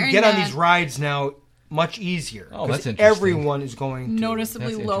 remember you can hearing get on that. these rides now much easier. Oh, 'cause that's interesting. everyone is going to.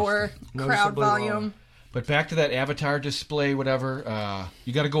 Noticeably That's lower interesting. crowd Noticeably lower. volume. But back to that Avatar display, whatever.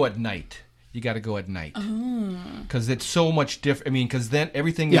 You got to go at night. You got to go at night because it's so much different. I mean, because then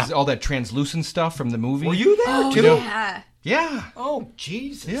everything is Yeah. all that translucent stuff from the movie. Were you there Oh, too? yeah. Yeah, Oh,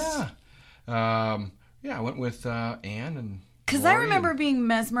 Jesus. yeah, yeah. I went with Anne and. Because I Lori remember and- being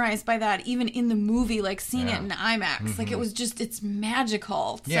mesmerized by that even in the movie, like seeing Yeah. it in IMAX. Like it was just, it's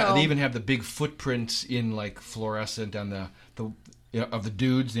magical. Yeah, so, they even have the big footprints in like fluorescent on the of the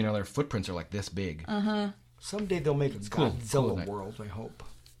dudes. You know, their footprints are like this big. Someday they'll make a cool. Godzilla Cool, Nick. world, I hope.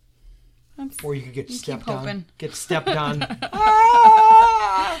 I'm- Or you could get You keep stepped on. hoping. Get stepped on.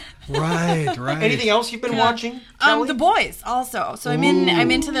 Right, right. Anything else you've been watching? Kelly? The Boys also. So I'm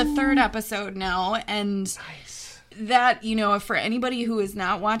into the third episode now, and that, you know, for anybody who is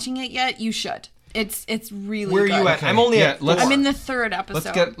not watching it yet, you should. It's really Where are good. you at? Okay. I'm only Yeah, at 4. let's- I'm in the third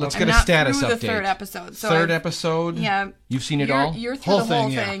episode. Let's I'm get a not status through update. the third episode. So Third I've- episode. Yeah. You've seen it you're, all. You're through whole the whole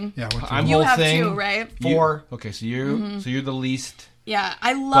thing, thing. yeah. Went through I'm it. You whole have thing. two, right? You- 4. Okay, so you're the least. Yeah,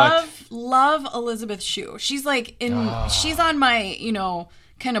 I love Elizabeth Shue. She's like she's on my, you know,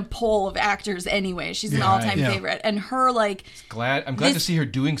 kind of poll of actors anyway. She's an all-time yeah. favorite, and her like I'm glad to This- see her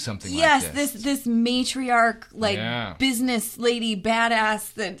doing something yes, like this. this matriarch like Yeah. business lady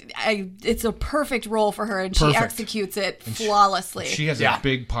badass it's a perfect role for her, and she Perfect. executes it flawlessly. She has a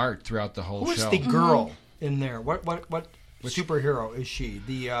big part throughout the whole Who's show. the girl in there? What superhero is she?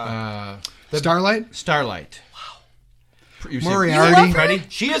 The Starlight, Starlight. Wow. You've seen- Moriarty. love her? Pretty.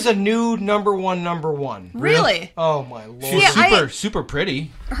 she is a new number one. Really? Oh my lord. She's Yeah, super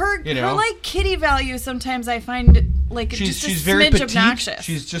pretty. Her You know. her like kitty value sometimes I find like just a She's very smidge petite. obnoxious.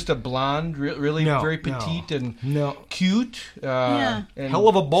 She's just a blonde, really No, very no. petite and No. cute. Yeah. And Hell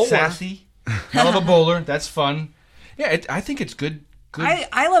of a bowler. Sassy. Hell of a bowler. That's fun. Yeah, I think it's good. Good.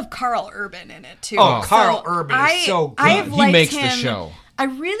 I love Carl Urban in it too. Oh, Carl Urban is so good. I've He liked makes the him. show. I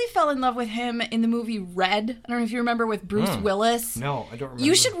really fell in love with him in the movie Red. I don't know if you remember with Bruce Willis. No, I don't remember.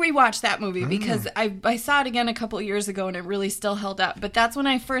 You should rewatch that movie because I saw it again a couple of years ago and it really still held up. But that's when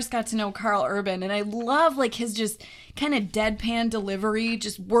I first got to know Carl Urban, and I love like his just kind of deadpan delivery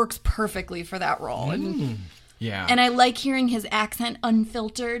just works perfectly for that role. Yeah. And I like hearing his accent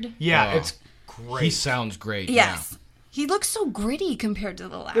unfiltered. Yeah, Oh. it's great. He sounds great. Yes. He looks so gritty compared to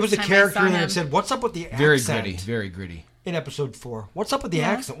the last There was a time character I saw in there him. that said, "What's up with the Yeah. Very accent?" gritty. Very gritty. In episode 4, what's up with the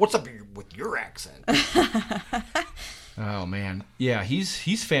accent? What's up with your accent? Oh man. Yeah,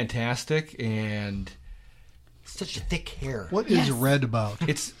 he's fantastic, and Such thick hair. What is Red about?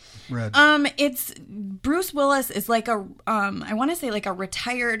 it's Red. It's Bruce Willis is like a I want to say like a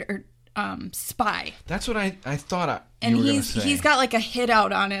retired or spy, that's what I thought and you were gonna say. he's got like a hit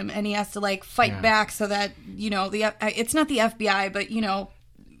out on him, and he has to like fight Yeah. back so that, you know, it's not the FBI, but you know,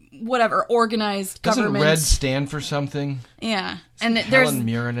 whatever organized Doesn't government. Red stand for something? Yeah, and there's Helen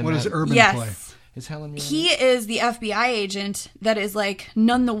Mirren in what that? does Urban yes. play? Is Helen Mirren? He is the FBI agent that is like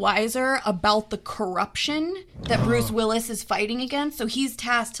none the wiser about the corruption that Bruce Willis is fighting against. So he's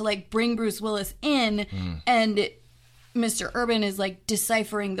tasked to like bring Bruce Willis in, and Mr. Urban is like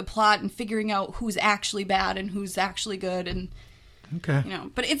deciphering the plot and figuring out who's actually bad and who's actually good, and Okay.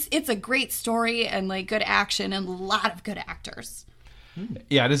 but it's a great story and like good action and a lot of good actors.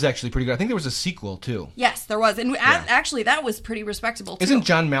 Yeah, it is actually pretty good. I think there was a sequel too. Yes, there was, and actually that was pretty respectable too. Isn't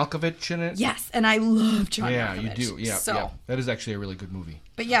John Malkovich in it? Yes, and I love John Yeah, Malkovich. you do. Yeah, so, yeah. That is actually a really good movie.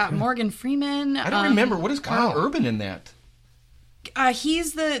 But yeah, Morgan Freeman. I don't remember. What is Carl Urban in that?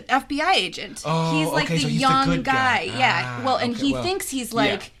 He's the FBI agent. Oh, he's like okay, the so he's the young good guy. Yeah. Well, and okay, he well, thinks he's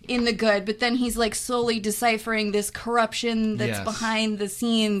like in the good, but then he's like slowly deciphering this corruption that's Yes. behind the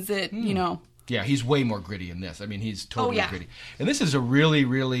scenes that, Yeah, he's way more gritty in this. I mean, he's totally yeah. gritty. And this is a really,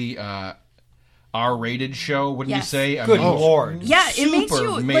 really R-rated show, wouldn't you Yes. say? I Good mean, Lord. Yeah, it makes super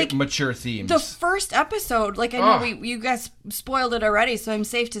you like mature themes. the first episode. Like I know you guys spoiled it already, so I'm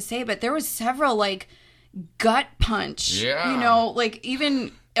safe to say, but there was several like gut punch. Yeah. Like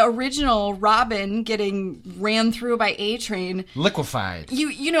even original Robin getting ran through by A-Train. Liquefied.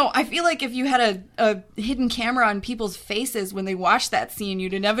 I feel like if you had a hidden camera on people's faces when they watched that scene,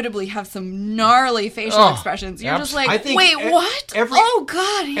 you'd inevitably have some gnarly facial expressions. You're just like, I think wait, what? every-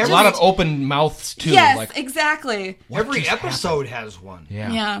 God. A lot of open mouths, too. Yes, like, exactly. Every just episode has one.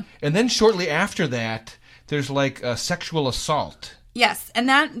 Yeah. And then shortly after that, there's like a sexual assault. Yes, and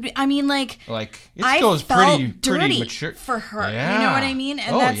that, I mean, like it I goes felt pretty dirty mature for her. Yeah. You know what I mean?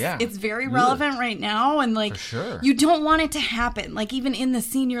 And it's very relevant right now. And like, For sure. you don't want it to happen. Like even in the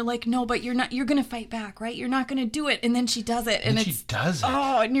scene, you're like, no, but you're not. You're gonna fight back, right? You're not gonna do it. And then she does it, and she does it.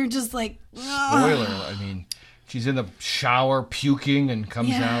 Oh, and you're just like, Spoiler. I mean, she's in the shower puking and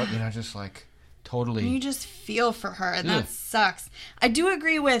comes out, just like totally. you just feel for her, and Ugh. that sucks. I do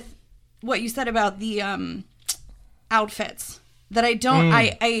agree with what you said about the outfits. That I don't.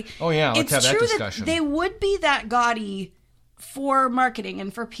 Oh, yeah, let's it's have that true discussion. that they would be that gaudy for marketing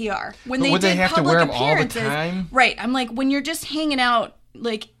and for PR when But they would they did have to public wear 'em all the appearances. time? Right. I'm like, when you're just hanging out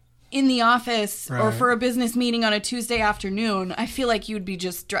like in the office or Right. for a business meeting on a Tuesday afternoon, I feel like you'd be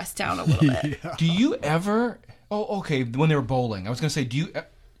just dressed down a little bit. Do you ever? Oh, okay. When they were bowling, I was going to say, do you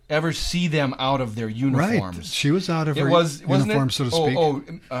ever see them out of their uniforms? Right. She was out of her wasn't uniform, it? so to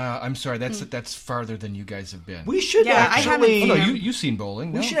speak. I'm sorry. That's farther than you guys have been. We should Yeah, I haven't actually. seen no, them. you've seen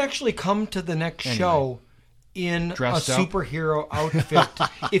bowling. We no? should actually come to the next show in a Dressed up? superhero outfit.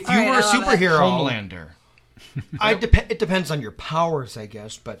 If you All right, were I a love it. superhero, Homelander. it depends on your powers, I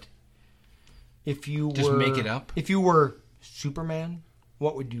guess. But if you Just were, make it up? If you were Superman,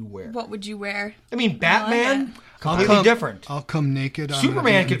 what would you wear? What would you wear? I mean, Batman, I'll completely come- different. I'll come naked. on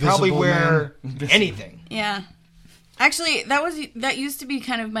Superman the could probably Invisible wear Man. anything. Yeah. Actually, that used to be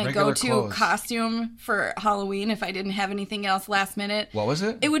kind of my Regular go-to clothes. costume for Halloween if I didn't have anything else last minute. What was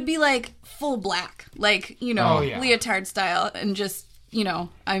it? It would be like full black, like, Oh, yeah. leotard style, and just,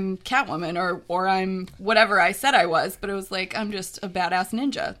 I'm Catwoman or I'm whatever I said I was, but it was like, I'm just a badass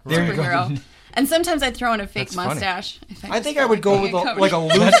ninja There you go. superhero. And sometimes I'd throw in a fake That's funny. mustache. I think I would go with a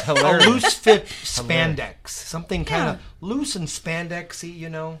loose fit spandex, something kind of loose and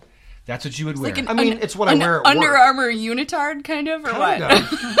spandexy, That's what you would wear. Like I mean, it's what I wear at Under work. Armour unitard, kind of, or what? Kind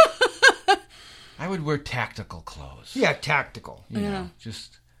of. I would wear tactical clothes. Yeah, tactical. You know,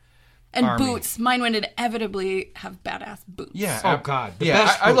 just And Army. boots. Mine would inevitably have badass boots. yeah. Oh, God, the yeah,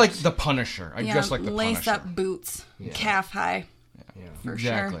 best I like boots. the Punisher. I dress like the lace Punisher. up boots, calf high, for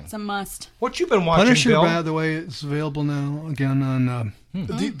Exactly. sure. It's a must. What you been watching, Punisher, Bill? by the way, is available now again on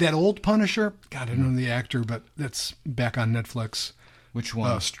that old Punisher. God, I don't know the actor, but that's back on Netflix. Which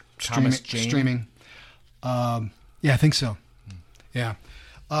one? Streaming. Thomas Jane? Streaming. Yeah, I think so. Yeah.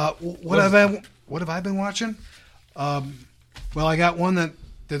 What have I been watching? Well, I got one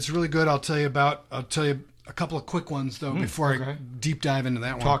that's really good. I'll tell you about. I'll tell you a couple of quick ones though before I deep dive into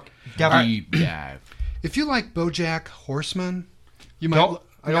that one. Talk. Devin. Deep dive. If you like BoJack Horseman, you might. No,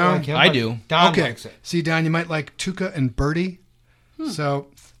 I don't like him. I but do. Don Okay. likes it. See, Don, you might like Tuca and Birdie. So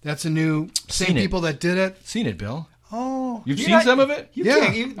that's a new Seen same it. people that did it. Seen it, Bill? Oh, You've You're seen not- some of it? You Yeah.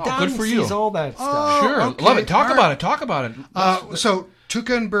 can't- Oh, Don good for you. sees all that stuff. Sure. okay. Love it. Talk All about right. it. Talk about it. So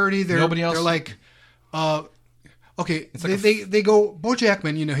Tuca and Birdie, Nobody else? they're like, okay, they go. Bo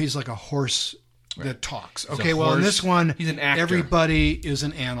Jackman, he's like a horse that talks. a Okay, well in horse. this one, He's an actor. everybody is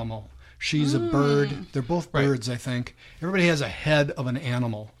an animal. She's a bird. They're both birds, I think. Everybody has a head of an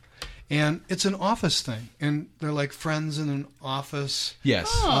animal, and it's an office thing. And they're like friends in an office.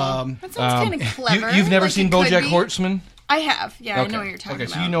 Yes. That sounds kind of clever. You've never like seen it could BoJack be. Horseman? I have. Yeah, I know what you're talking okay,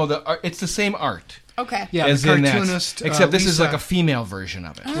 about. so you know the art, it's the same art. Okay. Yeah, as the in that, cartoonist. except this is Lisa. like a female version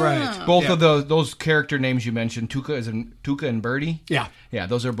of it. Right. Both Yeah. of those character names you mentioned, Tuca and Birdie. Yeah. Yeah,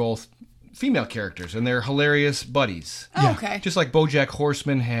 those are both female characters, and they're hilarious buddies. Oh, okay. Just like BoJack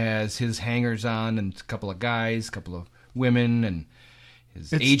Horseman has his hangers-on and a couple of guys, a couple of women, and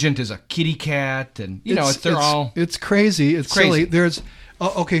his agent is a kitty cat, and It's crazy. It's crazy. silly. There's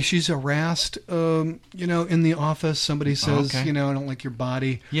okay. She's harassed. In the office, somebody says, Okay. I don't like your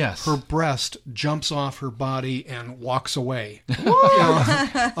body. Yes. Her breast jumps off her body and walks away.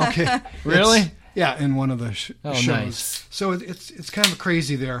 Okay. Really? In one of the shows. Nice. So it's kind of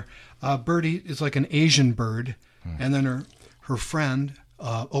crazy there. Birdie is like an Asian bird, and then her friend,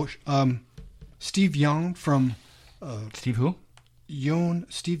 Steve Young from Steve who?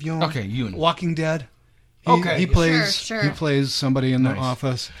 Steve Young. Okay, Yoon. Walking Dead. Okay. He plays Sure. he plays somebody in the Nice.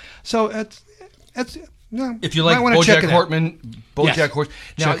 office. So it's If you like might wanna check BoJack it out. BoJack Yes. Horseman.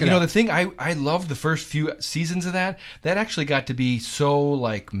 Now, Check it out. the thing I loved the first few seasons of that actually got to be so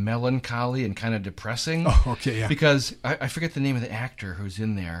like melancholy and kind of depressing. Oh, okay, yeah. Because I forget the name of the actor who's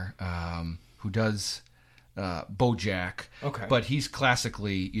in there, who does BoJack. Okay. But he's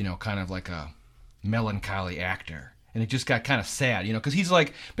classically, kind of like a melancholy actor. And it just got kind of sad, because he's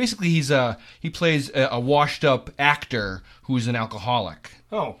like, basically he plays a washed up actor who's an alcoholic.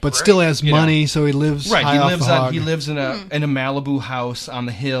 Oh, but great. still has money, so he lives Right, high he off lives the hog. he lives in a Malibu house on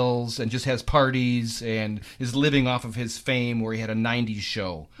the hills and just has parties and is living off of his fame where he had a 90s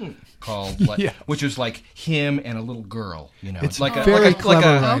show called Yeah. which was like him and a little girl, It's like very clever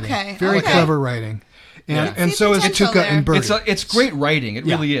a, writing. Okay, Very okay. clever writing. And See so is potential Tuca there. and Birdie. it's great writing. It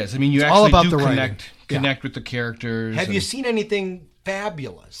Yeah. really is. I mean, you It's all actually about do the connect writing. Yeah. connect with the characters. Have and- you seen anything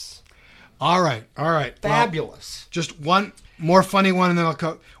fabulous? All right. Well, Fabulous. just one more funny one, and then I'll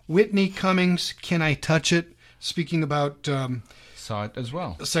go. Whitney Cummings, Can I Touch It? Speaking about saw it as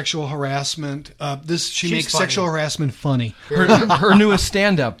well. sexual harassment. She She's makes funny. sexual harassment funny. Her newest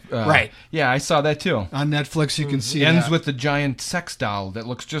stand-up, Right. Yeah, I saw that too. On Netflix, you can see Ends that. with the giant sex doll that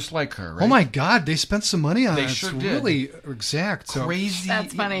looks just like her. Right? Oh my God, they spent some money on They it. sure It's did. really exact. So Crazy.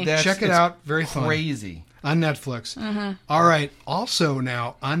 That's funny. check it it's out. Very funny. Crazy. On Netflix. All right. Also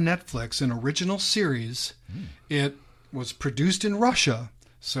now on Netflix, an original series. It was produced in Russia,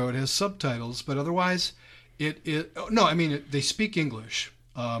 so it has subtitles, but otherwise they speak English.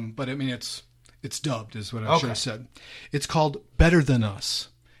 But I mean it's dubbed is what I should have said. It's called Better Than Us,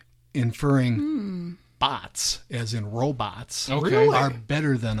 inferring bots, as in robots, Okay. are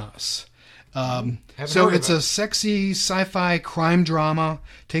better than us. Haven't So heard of it's it. a sexy sci-fi crime drama.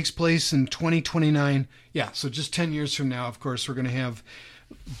 Takes place in 2029. Yeah, so just 10 years from now, of course, we're going to have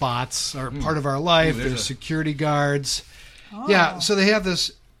bots are part of our life. There's security guards. Yeah, so they have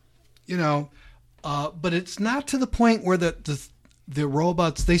this, but it's not to the point where the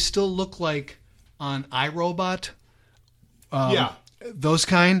robots, they still look like on iRobot. Yeah. Those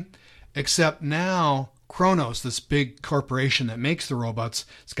kind, except now Kronos, this big corporation that makes the robots,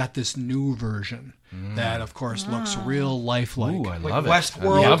 it's got this new version that, of course, looks real lifelike. Ooh, I Like love it.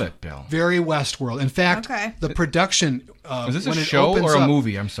 Westworld? I love it, Bill. Very Westworld. In fact, Okay. the production. Is this when a it show opens or a up-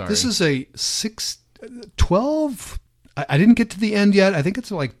 movie? I'm sorry. This is a 12. I didn't get to the end yet. I think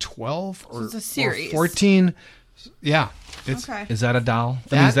it's like 12 or, it's a series. or 14. Yeah. It's, Okay. Is that a doll?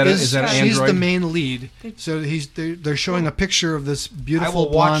 That is that an she's android? the main lead. So they're showing a picture of this beautiful I will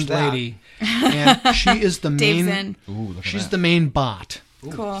watch blonde that. lady, and she is the Dave's main. in. Ooh, look at She's that. the main bot.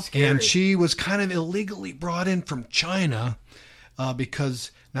 Cool. And she was kind of illegally brought in from China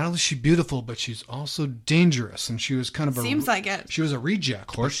because not only is she beautiful, but she's also dangerous. And she was kind of Seems like it. She was a reject.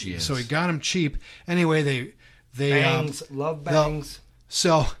 Of course she is. So he got him cheap. Anyway, they Bangs. Love bangs.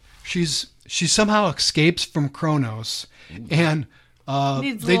 so she somehow escapes from Kronos, and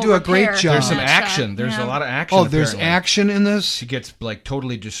Needs a they little do a great repair. job. There's some That action. shot, There's yeah. a lot of action. Oh, there's apparently. action in this. She gets like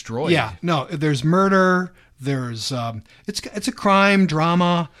totally destroyed. Yeah, no, there's murder. There's it's a crime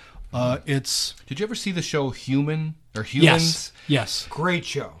drama. It's Did you ever see the show Human or Humans? yes. Great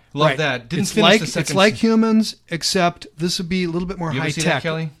show. Love Right. that. Didn't it's finish like the second. it's like Humans, except this would be a little bit more You ever high see tech. that,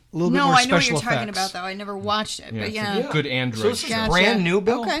 Kelly? A little bit No, more I know what special you're talking effects. about, though. I never watched it, but it's yeah. a good So android. this is show. Gotcha. brand new,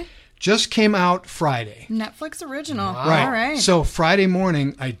 Bill? Okay. Just came out Friday. Netflix original. Right. All right. So Friday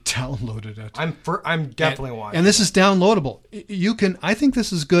morning, I downloaded it. I'm definitely watching. And this is downloadable. You can. I think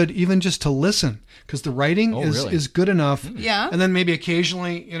this is good, even just to listen, because the writing really? is good enough. Yeah. And then maybe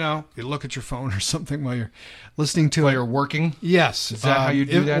occasionally, you look at your phone or something while you're listening to While it. you're working. Yes. Is that how you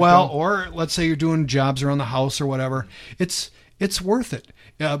do that, Well, Bill? or let's say you're doing jobs around the house or whatever. It's worth it.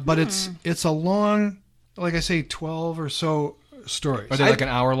 But it's a long, like I say, 12 or so stories. Are they like an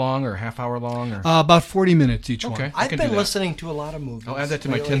hour long or half hour long? Or? About 40 minutes each Okay. one. I I've can do been that. listening to a lot of movies. I'll add that to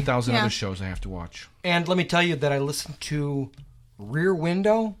my lately. 10,000 Yeah. other shows I have to watch. And let me tell you that I listened to Rear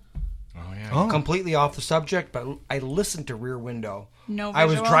Window. Oh, yeah. Oh. Completely off the subject, but I listened to Rear Window. No I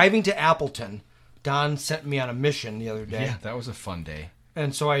was visual? driving to Appleton. Don sent me on a mission the other day. Yeah, that was a fun day.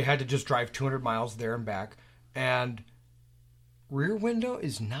 And so I had to just drive 200 miles there and back. And Rear Window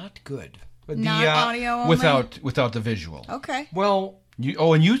is not good. But Not audio only? Without the visual. Okay. Well,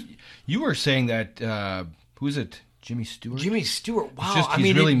 And you were saying that who is it? Jimmy Stewart. Jimmy Stewart, wow.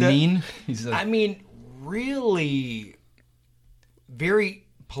 He's really the- mean. He's really very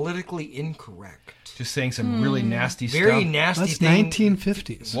politically incorrect. just saying some really nasty Very stuff. nasty That's thing.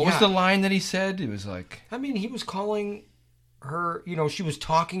 1950s. What was Yeah. the line that he said? It was like, I mean, he was calling her, she was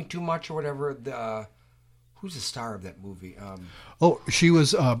talking too much or whatever. Who's the star of that movie? Oh, she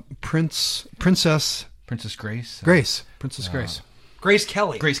was Princess Princess Grace. Grace. Princess Grace. Grace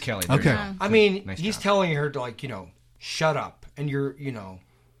Kelly. Grace Kelly. There Okay. you go. I mean, Nice he's job. telling her to shut up, and you're,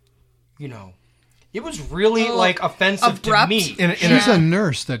 it was really offensive abrupt. to me. She's a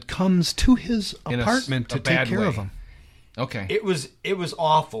nurse that comes to his In a apartment to bad take care way. of him. Okay. It was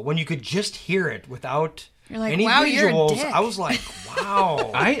awful when you could just hear it without You're like, any wow, you're a visuals. dick. I was like,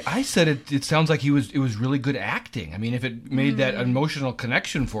 wow. I said it sounds like it was really good acting. I mean, if it made that emotional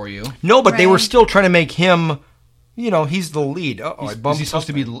connection for you, No, but they were Right. still trying to make him, he's the lead. Uh-oh, I is bumped he supposed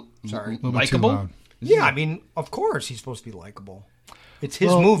to be something. Sorry. little bit too likable? loud. Yeah, I mean, of course he's supposed to be likable. It's his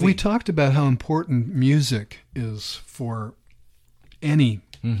Well, movie. we talked about how important music is for any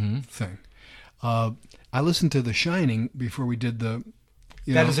thing. I listened to The Shining before we did the.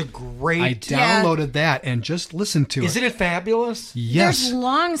 That is a great. I downloaded that and just listened to Isn't it fabulous? Yes. There's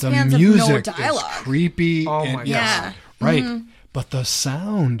long the spans of no music dialogue. is creepy. Oh and my yes, God. right. But the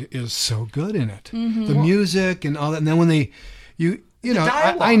sound is so good in it. The music and all that. And then when you know,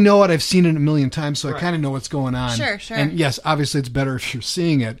 dialogue. I know it. I've seen it a million times, so I Right. kind of know what's going on. Sure, sure. And yes, obviously it's better if you're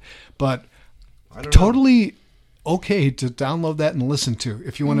seeing it, but I don't know. totally okay to download that and listen to.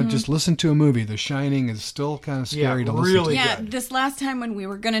 If you want to just listen to a movie, The Shining is still kind of scary to listen really to. Yeah, good. this last time when we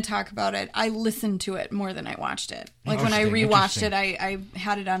were going to talk about it, I listened to it more than I watched it. Like when I Interesting, rewatched interesting. it, I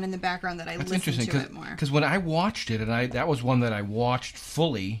had it on in the background that I That's listened interesting to it more. because when I watched it, and that was one that I watched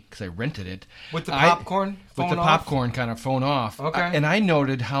fully because I rented it With the popcorn with the phone off? popcorn kind of phone off. Okay. And I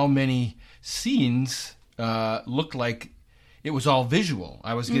noted how many scenes looked like it was all visual.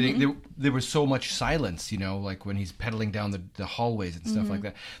 I was getting there was so much silence, like when he's pedaling down the hallways and stuff like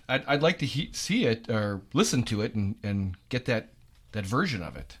that. I'd like to see it or listen to it and get that version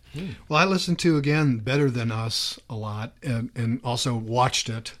of it. Well, I listened to, again, Better Than Us a lot and also watched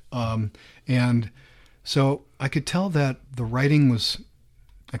it. And so I could tell that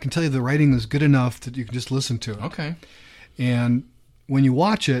I can tell you the writing was good enough that you can just listen to it. Okay. And when you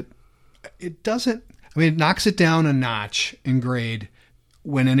watch it, it doesn't, it knocks it down a notch in grade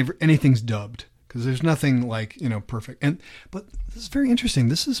when anything's dubbed. Because there's nothing like, perfect. But this is very interesting.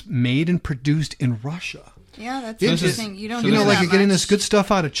 This is made and produced in Russia. Yeah, that's This is- interesting. You don't so hear this is- Like that you're getting much. this good stuff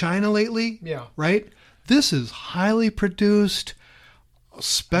out of China lately. Yeah. Right? This is highly produced,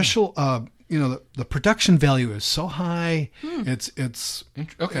 special, the production value is so high. It's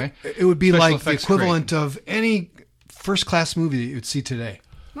Okay. it would be Special like the effects equivalent of any first class movie that you'd see today.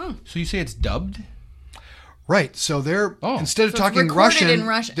 So you say it's dubbed? Right. So they're Oh. instead of So it's talking recorded Russian, in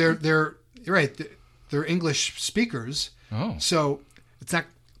Russian. they're you're right. They're English speakers. Oh. So it's not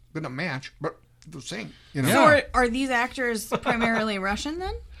going to match, but the same. So Yeah. are these actors primarily Russian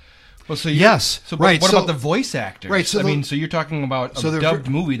then? Well, so Yes, So right, What so- about the voice actors? right, so I the- mean, so you're talking about so a they're dubbed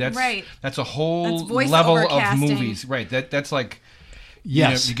movie. That's Right. That's a whole That's voice level over of casting. movies. Right. That's like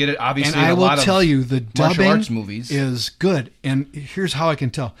Yes, you get it obviously. And in I a will lot of tell you, the martial dubbing arts movies is good. And here's how I can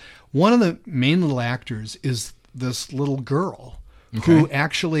tell: one of the main little actors is this little girl who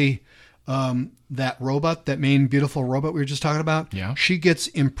actually, that robot, that main beautiful robot we were just talking about. Yeah. she gets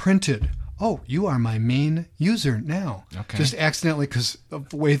imprinted. Oh, you are my main user now. Okay. Just accidentally because of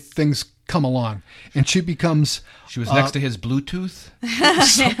the way things come along, and she becomes She was next to his Bluetooth,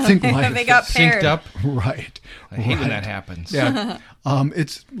 something like They got paired. synced up. right. I hate when right. that happens. Yeah,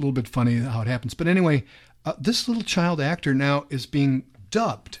 it's a little bit funny how it happens. But anyway, this little child actor now is being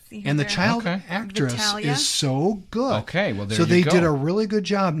dubbed, See and the here. child Okay. actress Vitalia? is so good. Okay, well, there so you they go. did a really good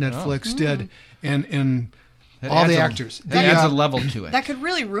job. Netflix did, and That all the adds actors. That adds a level to it. That could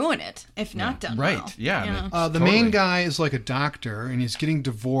really ruin it if not done Right. well. Yeah. I mean, the totally. main guy is like a doctor, and he's getting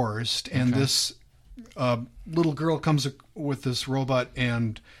divorced, and this little girl comes with this robot,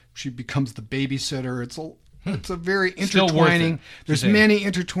 and she becomes the babysitter. It's a very Still worth intertwining. it, There's you say. many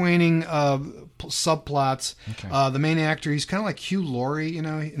intertwining subplots. Okay. The main actor, he's kind of like Hugh Laurie, in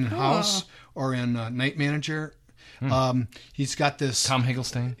House or in Night Manager. He's got this. Tom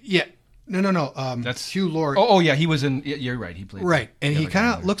Hiddleston. Yeah. No. That's Hugh Laurie. Oh, yeah, he was in. You're right. He played. Right, and the he other kind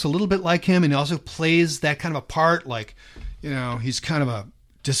guy of there. looks a little bit like him, and he also plays that kind of a part, like, he's kind of a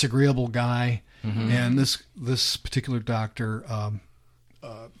disagreeable guy, and this particular doctor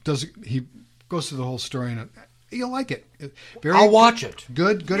he goes through the whole story, and you'll like it. Very I'll watch it.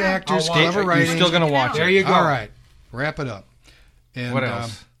 Good actors, I'll watch clever it. writing. You're still gonna watch There it. you go. All right, wrap it up. And, What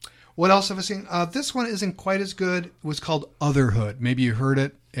else? What else have I seen? This one isn't quite as good. It was called Otherhood. Maybe you heard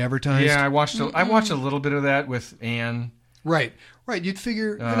it advertised. Yeah, I watched a little bit of that with Anne. Right. You'd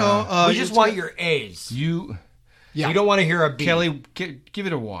figure, We just want your A's. You, Yeah. You don't want to hear a B. Kelly, give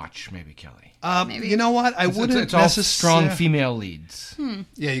it a watch, maybe Kelly. You know what? I wouldn't It's all necessarily. strong female leads.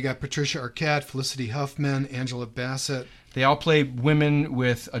 Yeah, you got Patricia Arquette, Felicity Huffman, Angela Bassett. They all play women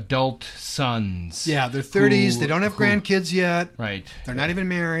with adult sons. Yeah, they're 30s. Who- They don't have who- grandkids yet. Right. They're not even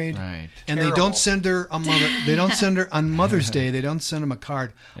married. Right. And they Terrible. don't send her a mother. They don't send her on Mother's Day. They don't send them a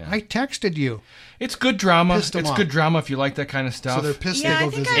card. I texted you. It's good drama. Pissed 'em It's off. good drama if you like that kind of stuff. So they're pissed Yeah, they I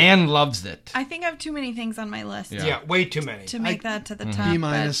go think visit. Anne loves it. I think I have too many things on my list Yeah. Yeah, way too many. to make that to the top. B but-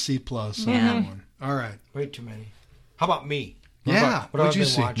 minus, C plus. on Yeah. that one. All right. Way too many. How about me? Yeah. What have What'd I you been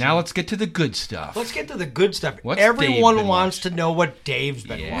see? watching? Now let's get to the good stuff. Let's get to the good stuff. What's Dave Everyone been wants watching? to know what Dave's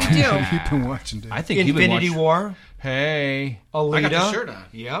been Yeah. watching. Do. You've been watching, Dave. I think you've been Infinity watching. War. Hey, Alita. I got the shirt on.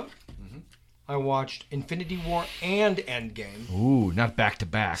 Yep. I watched Infinity War and Endgame. Ooh, not back to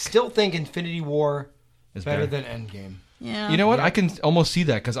back. Still think Infinity War Is better better. than Endgame. Yeah. You know what? I can almost see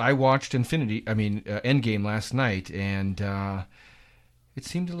that because I watched Endgame last night, and it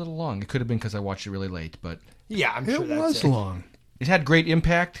seemed a little long. It could have been because I watched it really late, but Yeah, I'm sure It that's was it. long. it had great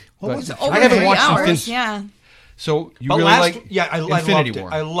impact. What but was it? Over I haven't 3 watched hours. Infinity. Yeah. So you But really last, like I Infinity loved War?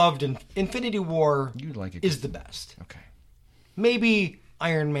 it. I loved Infinity War. You like it? Is the best. Okay. Maybe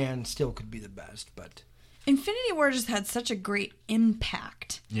Iron Man still could be the best, but Infinity War just had such a great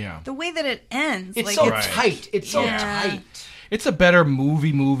impact. Yeah. The way that it ends. it's like, so Right. tight. It's so Yeah. tight. It's a better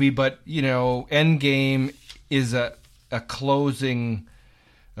movie, but Endgame is a closing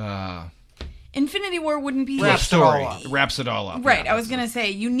Infinity War wouldn't be Wraps it story. all up. Wraps it all up. right. Yeah, I was gonna say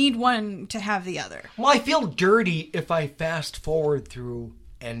you need one to have the other. Well, I feel dirty if I fast forward through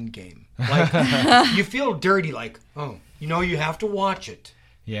Endgame. Like you feel dirty, like you have to watch it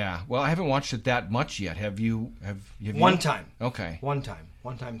Yeah. Well, I haven't watched it that much yet. Have you? Have you? one time. Okay. One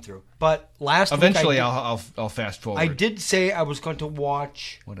time through. But last Eventually, week I'll fast forward. I did say I was going to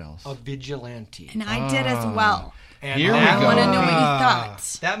watch What else? A Vigilante. And I did as well. And Here we that go. I want to know what you Ah.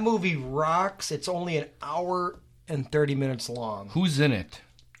 thought. That movie rocks. It's only an hour and 30 minutes long. Who's in it?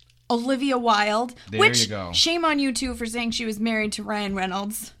 Olivia Wilde. There which you go. shame on you too for saying she was married to Ryan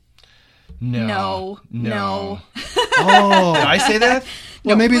Reynolds. No. No. Oh. Did I say that?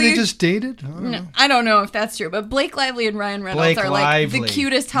 Well, maybe well, they you- just dated? I don't know. I don't know if that's true, but Blake Lively and Ryan Reynolds Blake are like the Lively.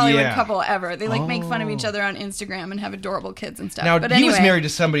 cutest Hollywood Yeah. couple ever. They like make fun of each other on Instagram and have adorable kids and stuff. Now, but he anyway, was married to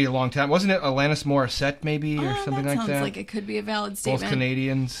somebody a long time. Wasn't it Alanis Morissette, maybe, or something that like sounds that? like it could be a valid Both statement.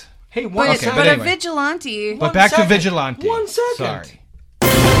 Canadians. Hey, one But, Okay, second. but anyway. a vigilante. But One back second. to Vigilante. 1 second. Sorry.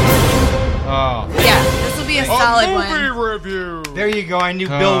 Oh, Yeah, this will be a solid one. review. There you go. I knew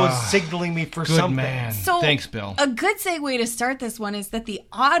Bill was signaling me for Good something. man. So Thanks, Bill. A good segue to start this one is that the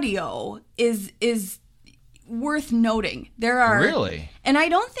audio is worth noting. There are Really? and I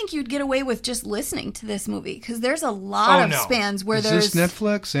don't think you'd get away with just listening to this movie because there's a lot Oh, of no. spans where Is there's this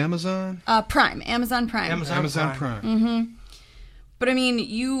Netflix, Amazon? Prime, Amazon Prime. Amazon Prime. But I mean,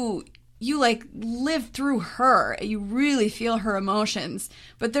 you like live through her. You really feel her emotions.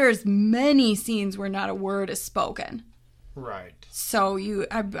 But there's many scenes where not a word is spoken. Right. So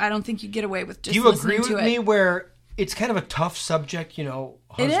I don't think you get away with just Do you listening agree to with it. me where it's kind of a tough subject, It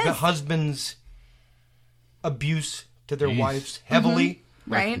is. husbands' abuse to their Jeez. wives heavily?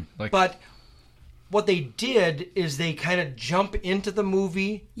 Right? Like, But what they did is they kind of jump into the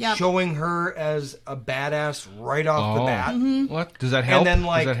movie Yep. showing her as a badass right off the bat. What? Does that help? And then,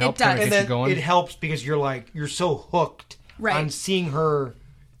 like, does that help It does. kind of And get you then going? it helps because you're so hooked Right. on seeing her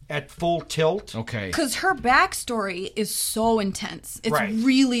at full tilt. Okay. Because her backstory is so intense. It's Right.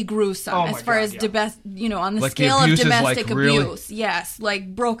 really gruesome Oh as my far God, as yeah. on the Like the scale of abuse is, like, domestic really- abuse. Yes,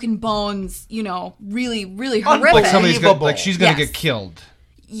 like broken bones. Really, really Unbelievable. horrific. Like somebody's Unbelievable. like she's gonna Yes. get killed,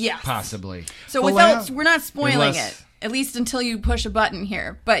 Yes. possibly. So Well, without, yeah. we're not spoiling Unless- it, at least until you push a button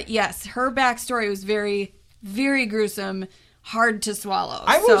here. But yes, her backstory was very, very gruesome, hard to swallow.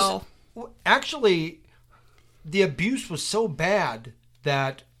 I so was actually, the abuse was so bad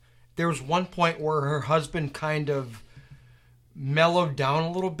that there was one point where her husband kind of mellowed down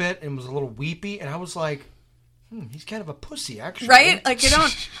a little bit and was a little weepy, and I was like, he's kind of a pussy, actually. Right? Like, I don't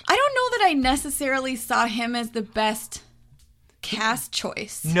know that I necessarily saw him as the best cast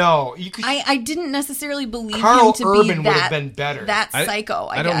choice. No, you could. I didn't necessarily believe Carl him to Urban be would that, have been better. that psycho,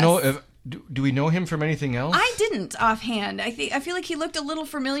 I I guess. don't know if do we know him from anything else? I didn't offhand. I feel like he looked a little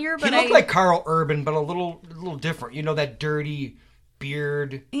familiar, He but looked like Carl Urban, but a little different. You know, that dirty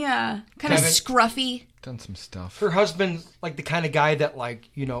beard. yeah, kind of Kevin- scruffy. Done some stuff. Her husband's like the kind of guy that, like,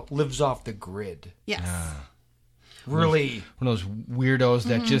 you know, lives off the grid. Yes. Really One of those weirdos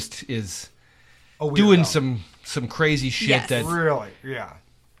that just is a weirdo. doing some crazy shit Yes. that Really, yeah.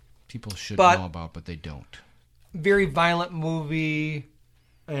 people should But- know about, but they don't. Very violent movie,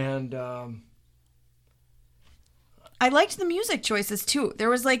 and I liked the music choices too. There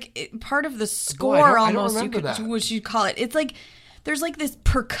was like part of the I score don't almost remember that. what you call it. It's like there's like this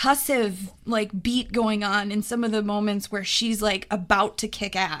percussive like beat going on in some of the moments where she's like about to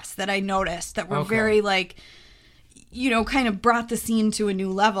kick ass that I noticed that were Okay. very like, you know, kind of brought the scene to a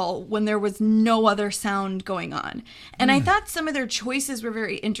new level when there was no other sound going on. And I thought some of their choices were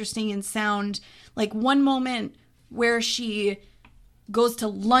very interesting in sound. Like one moment where she goes to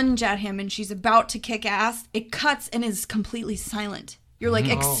lunge at him and she's about to kick ass, it cuts and is completely silent. You're like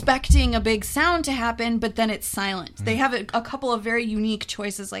expecting a big sound to happen, but then it's silent. They have a couple of very unique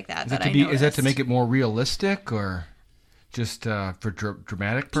choices like that Is that I to be? noticed. Is that to make it more realistic, or just for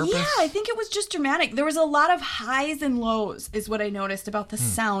dramatic purpose? Yeah, I think it was just dramatic. There was a lot of highs and lows, is what I noticed about the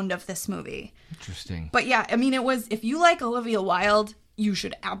sound of this movie. Interesting. But yeah, I mean, it was. If you like Olivia Wilde, you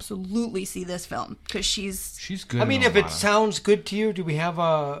should absolutely see this film because she's good. I mean, in a if it lot of- sounds good to you, do we have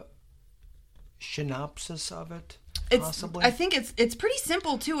a synopsis of it? It's. Possibly. I think it's pretty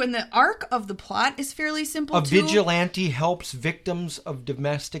simple too, and the arc of the plot is fairly simple A too. vigilante helps victims of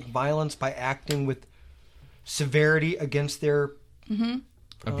domestic violence by acting with severity against their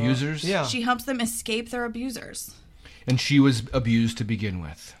abusers. yeah. She helps them escape their abusers. And she was abused to begin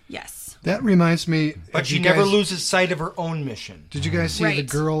with. Yes. That reminds me. But have she you never guys- loses sight of her own mission. Did you guys see the Right.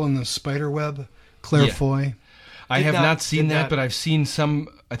 girl in the spider web, Claire Yeah. Foy? I Did have not- not seen did that, not- but I've seen some.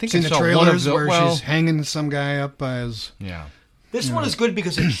 I think Seen I the saw one of trailers the. where Well, she's hanging some guy up by his. yeah. This one is good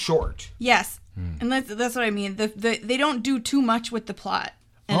because it's short. Yes. Hmm. And that's what I mean. They don't do too much with the plot.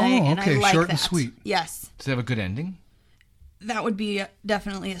 And Oh, I okay. like Short that. and sweet. Yes. Does it have a good ending? That would be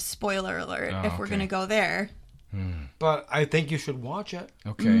definitely a spoiler alert if we're okay. going to go there. But I think you should watch it.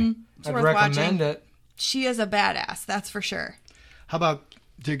 Okay. It's I'd worth recommend watching. it. She is a badass, that's for sure. How about,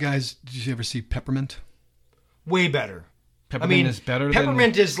 did you ever see Peppermint? Way better. Peppermint is better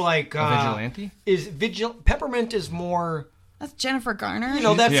Peppermint is like than a vigilante? Peppermint is more. That's Jennifer Garner. You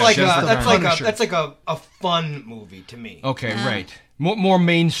know, that's Yeah, like she's the Punisher. that's like a fun movie to me. Okay, right. More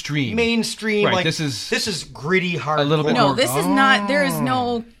mainstream. Mainstream. Right, Like this is gritty, hard. a little bit no, more- this is not. There is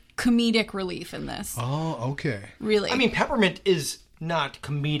no comedic relief in this. Oh, okay. Really. I mean, Peppermint is not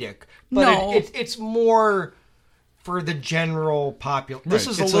comedic, but No. it's more for the general population. This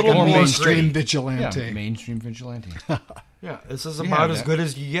Right. is It's a like little a more mainstream gritty. vigilante. Yeah, mainstream vigilante. Yeah, this is Yeah, about as that- good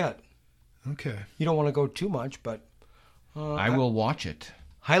as you get. Okay. You don't want to go too much, but I will watch it.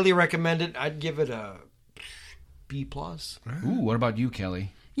 highly recommend it. I'd give it a B+. Ooh, what about you,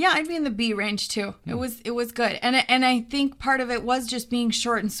 Kelly? yeah, I'd be in the B range too. It was good, and I think part of it was just being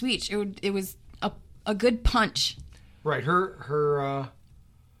short and sweet. It was a good punch, Right, her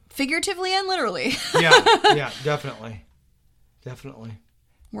figuratively and literally. yeah, definitely.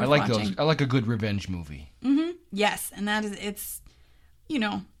 Worth I like watching. those. I like a good revenge movie. Yes, and it's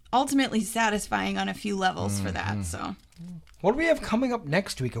ultimately satisfying on a few levels for that. So What do we have coming up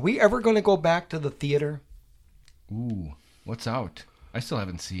next week? Are we ever going to go back to the theater? Ooh, what's out? I still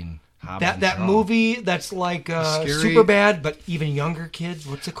haven't seen Hobbs and That Shaw. movie that's like Scary- super bad, but even younger kids.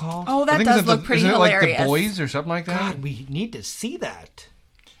 What's it called? oh, I that think does isn't look pretty isn't it hilarious. like The Boys or something like that? God, we need to see that.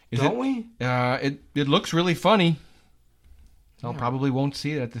 Is Don't it- we? It looks really funny. I probably won't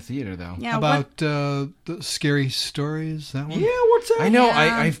see it at the theater though. Yeah, How what- about the Scary Stories? That one? Yeah, what's that? I know.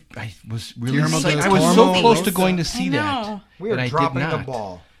 Yeah. I was really Guillermo excited. del I was so Toro. close to going to see I that. know. We are and I did dropping the not.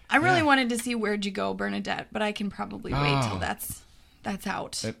 ball. I really wanted to see Where'd You Go, Bernadette, but I can probably wait Oh. till that's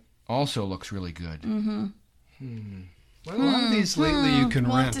out. It also looks really good. Well, a lot of these lately you can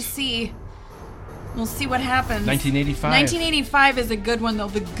We'll have rent. to see. We'll see what happens. 1985. 1985 is a good one though.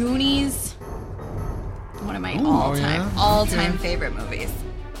 The Goonies. One of my Ooh, all-time, yeah? all-time Okay. favorite movies.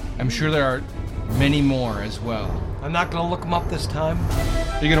 I'm sure there are many more as well. I'm not going to look them up this time.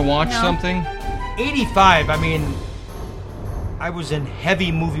 Are you gonna watch No. something? 85, I mean, I was in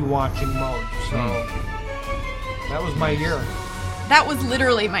heavy movie watching mode, so that was my year. That was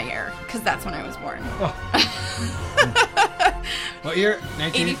literally my year, because that's when I was born. What year?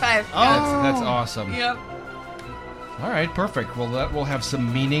 85. Oh, that's awesome. Yep. All right, perfect. Well, that will have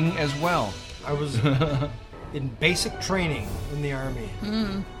some meaning as well. I was in basic training in the Army. I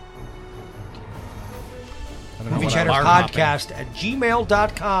don't know Movie what Chatter I- Podcast at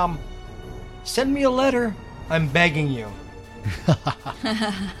gmail.com. Send me a letter. I'm begging you.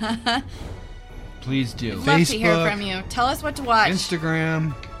 Please do. Love to hear Facebook, from you. Tell us what to watch.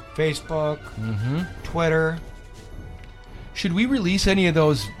 Instagram. Facebook, Twitter. Should we release any of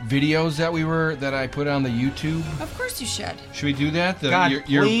those videos that I put on the YouTube? Of course you should. Should we do that? God,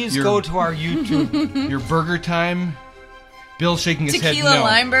 please go to our YouTube. your burger time. Bill's shaking his Tequila head no.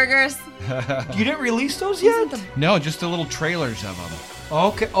 lime burgers. You didn't release those yet? No, just the little trailers of them.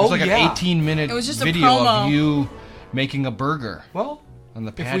 Okay. It's Oh, like yeah. an 18-minute It was just a video promo. of you making a burger Well, on the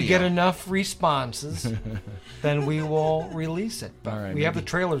if patio. we get enough responses, then we will release it. But All right, we have the maybe.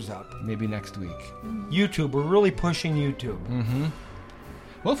 trailers up. Maybe next week. YouTube, we're really pushing YouTube.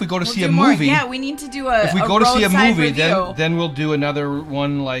 Well, if we go to We'll see a do more. movie, Yeah, we need to do a if we go to see a roadside movie, review. then we'll do another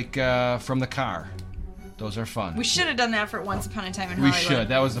one like from the car. Those are fun. We should have done that for Once Upon a Time in We Hollywood. should.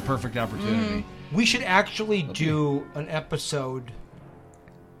 That was the perfect opportunity. We should actually do an episode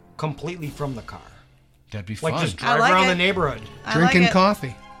completely from the car. That'd be fun. Like just I drive like around it. the neighborhood. I Drinking like it.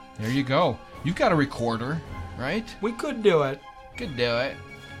 coffee. There you go. You've got a recorder, right? We could do it. Could do it.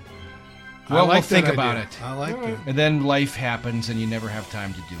 I Well, like we'll think that about idea. it. I like it. And then life happens and you never have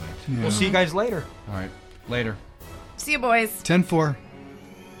time to do it. We'll see you guys later. All right. Later. See you, boys. 10-4.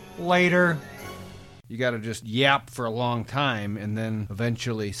 Later. You got to just yap for a long time and then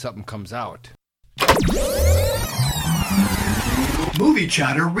eventually something comes out. Movie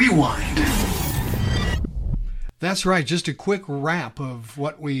Chatter Rewind. That's right, just a quick wrap of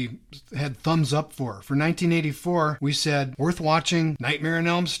what we had thumbs up for. For 1984, we said, worth watching, Nightmare on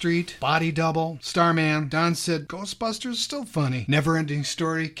Elm Street, Body Double, Starman. Don said, Ghostbusters, still funny. Never-Ending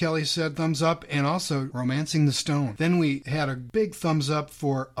Story, Kelly said, thumbs up, and also Romancing the Stone. Then we had a big thumbs up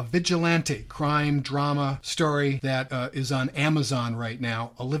for a vigilante crime drama story that is on Amazon right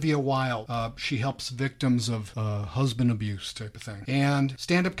now. Olivia Wilde. She helps victims of husband abuse type of thing. And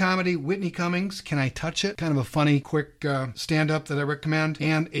stand-up comedy, Whitney Cummings, Can I Touch It? Kind of a funny, quick stand-up that I recommend.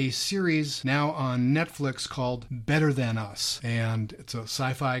 And a series now on Netflix called Better Than Us. And it's a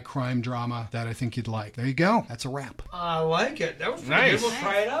sci-fi crime drama that I think you'd like. There you go. That's a wrap. I like it. That was pretty Nice. good. We'll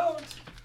try it out.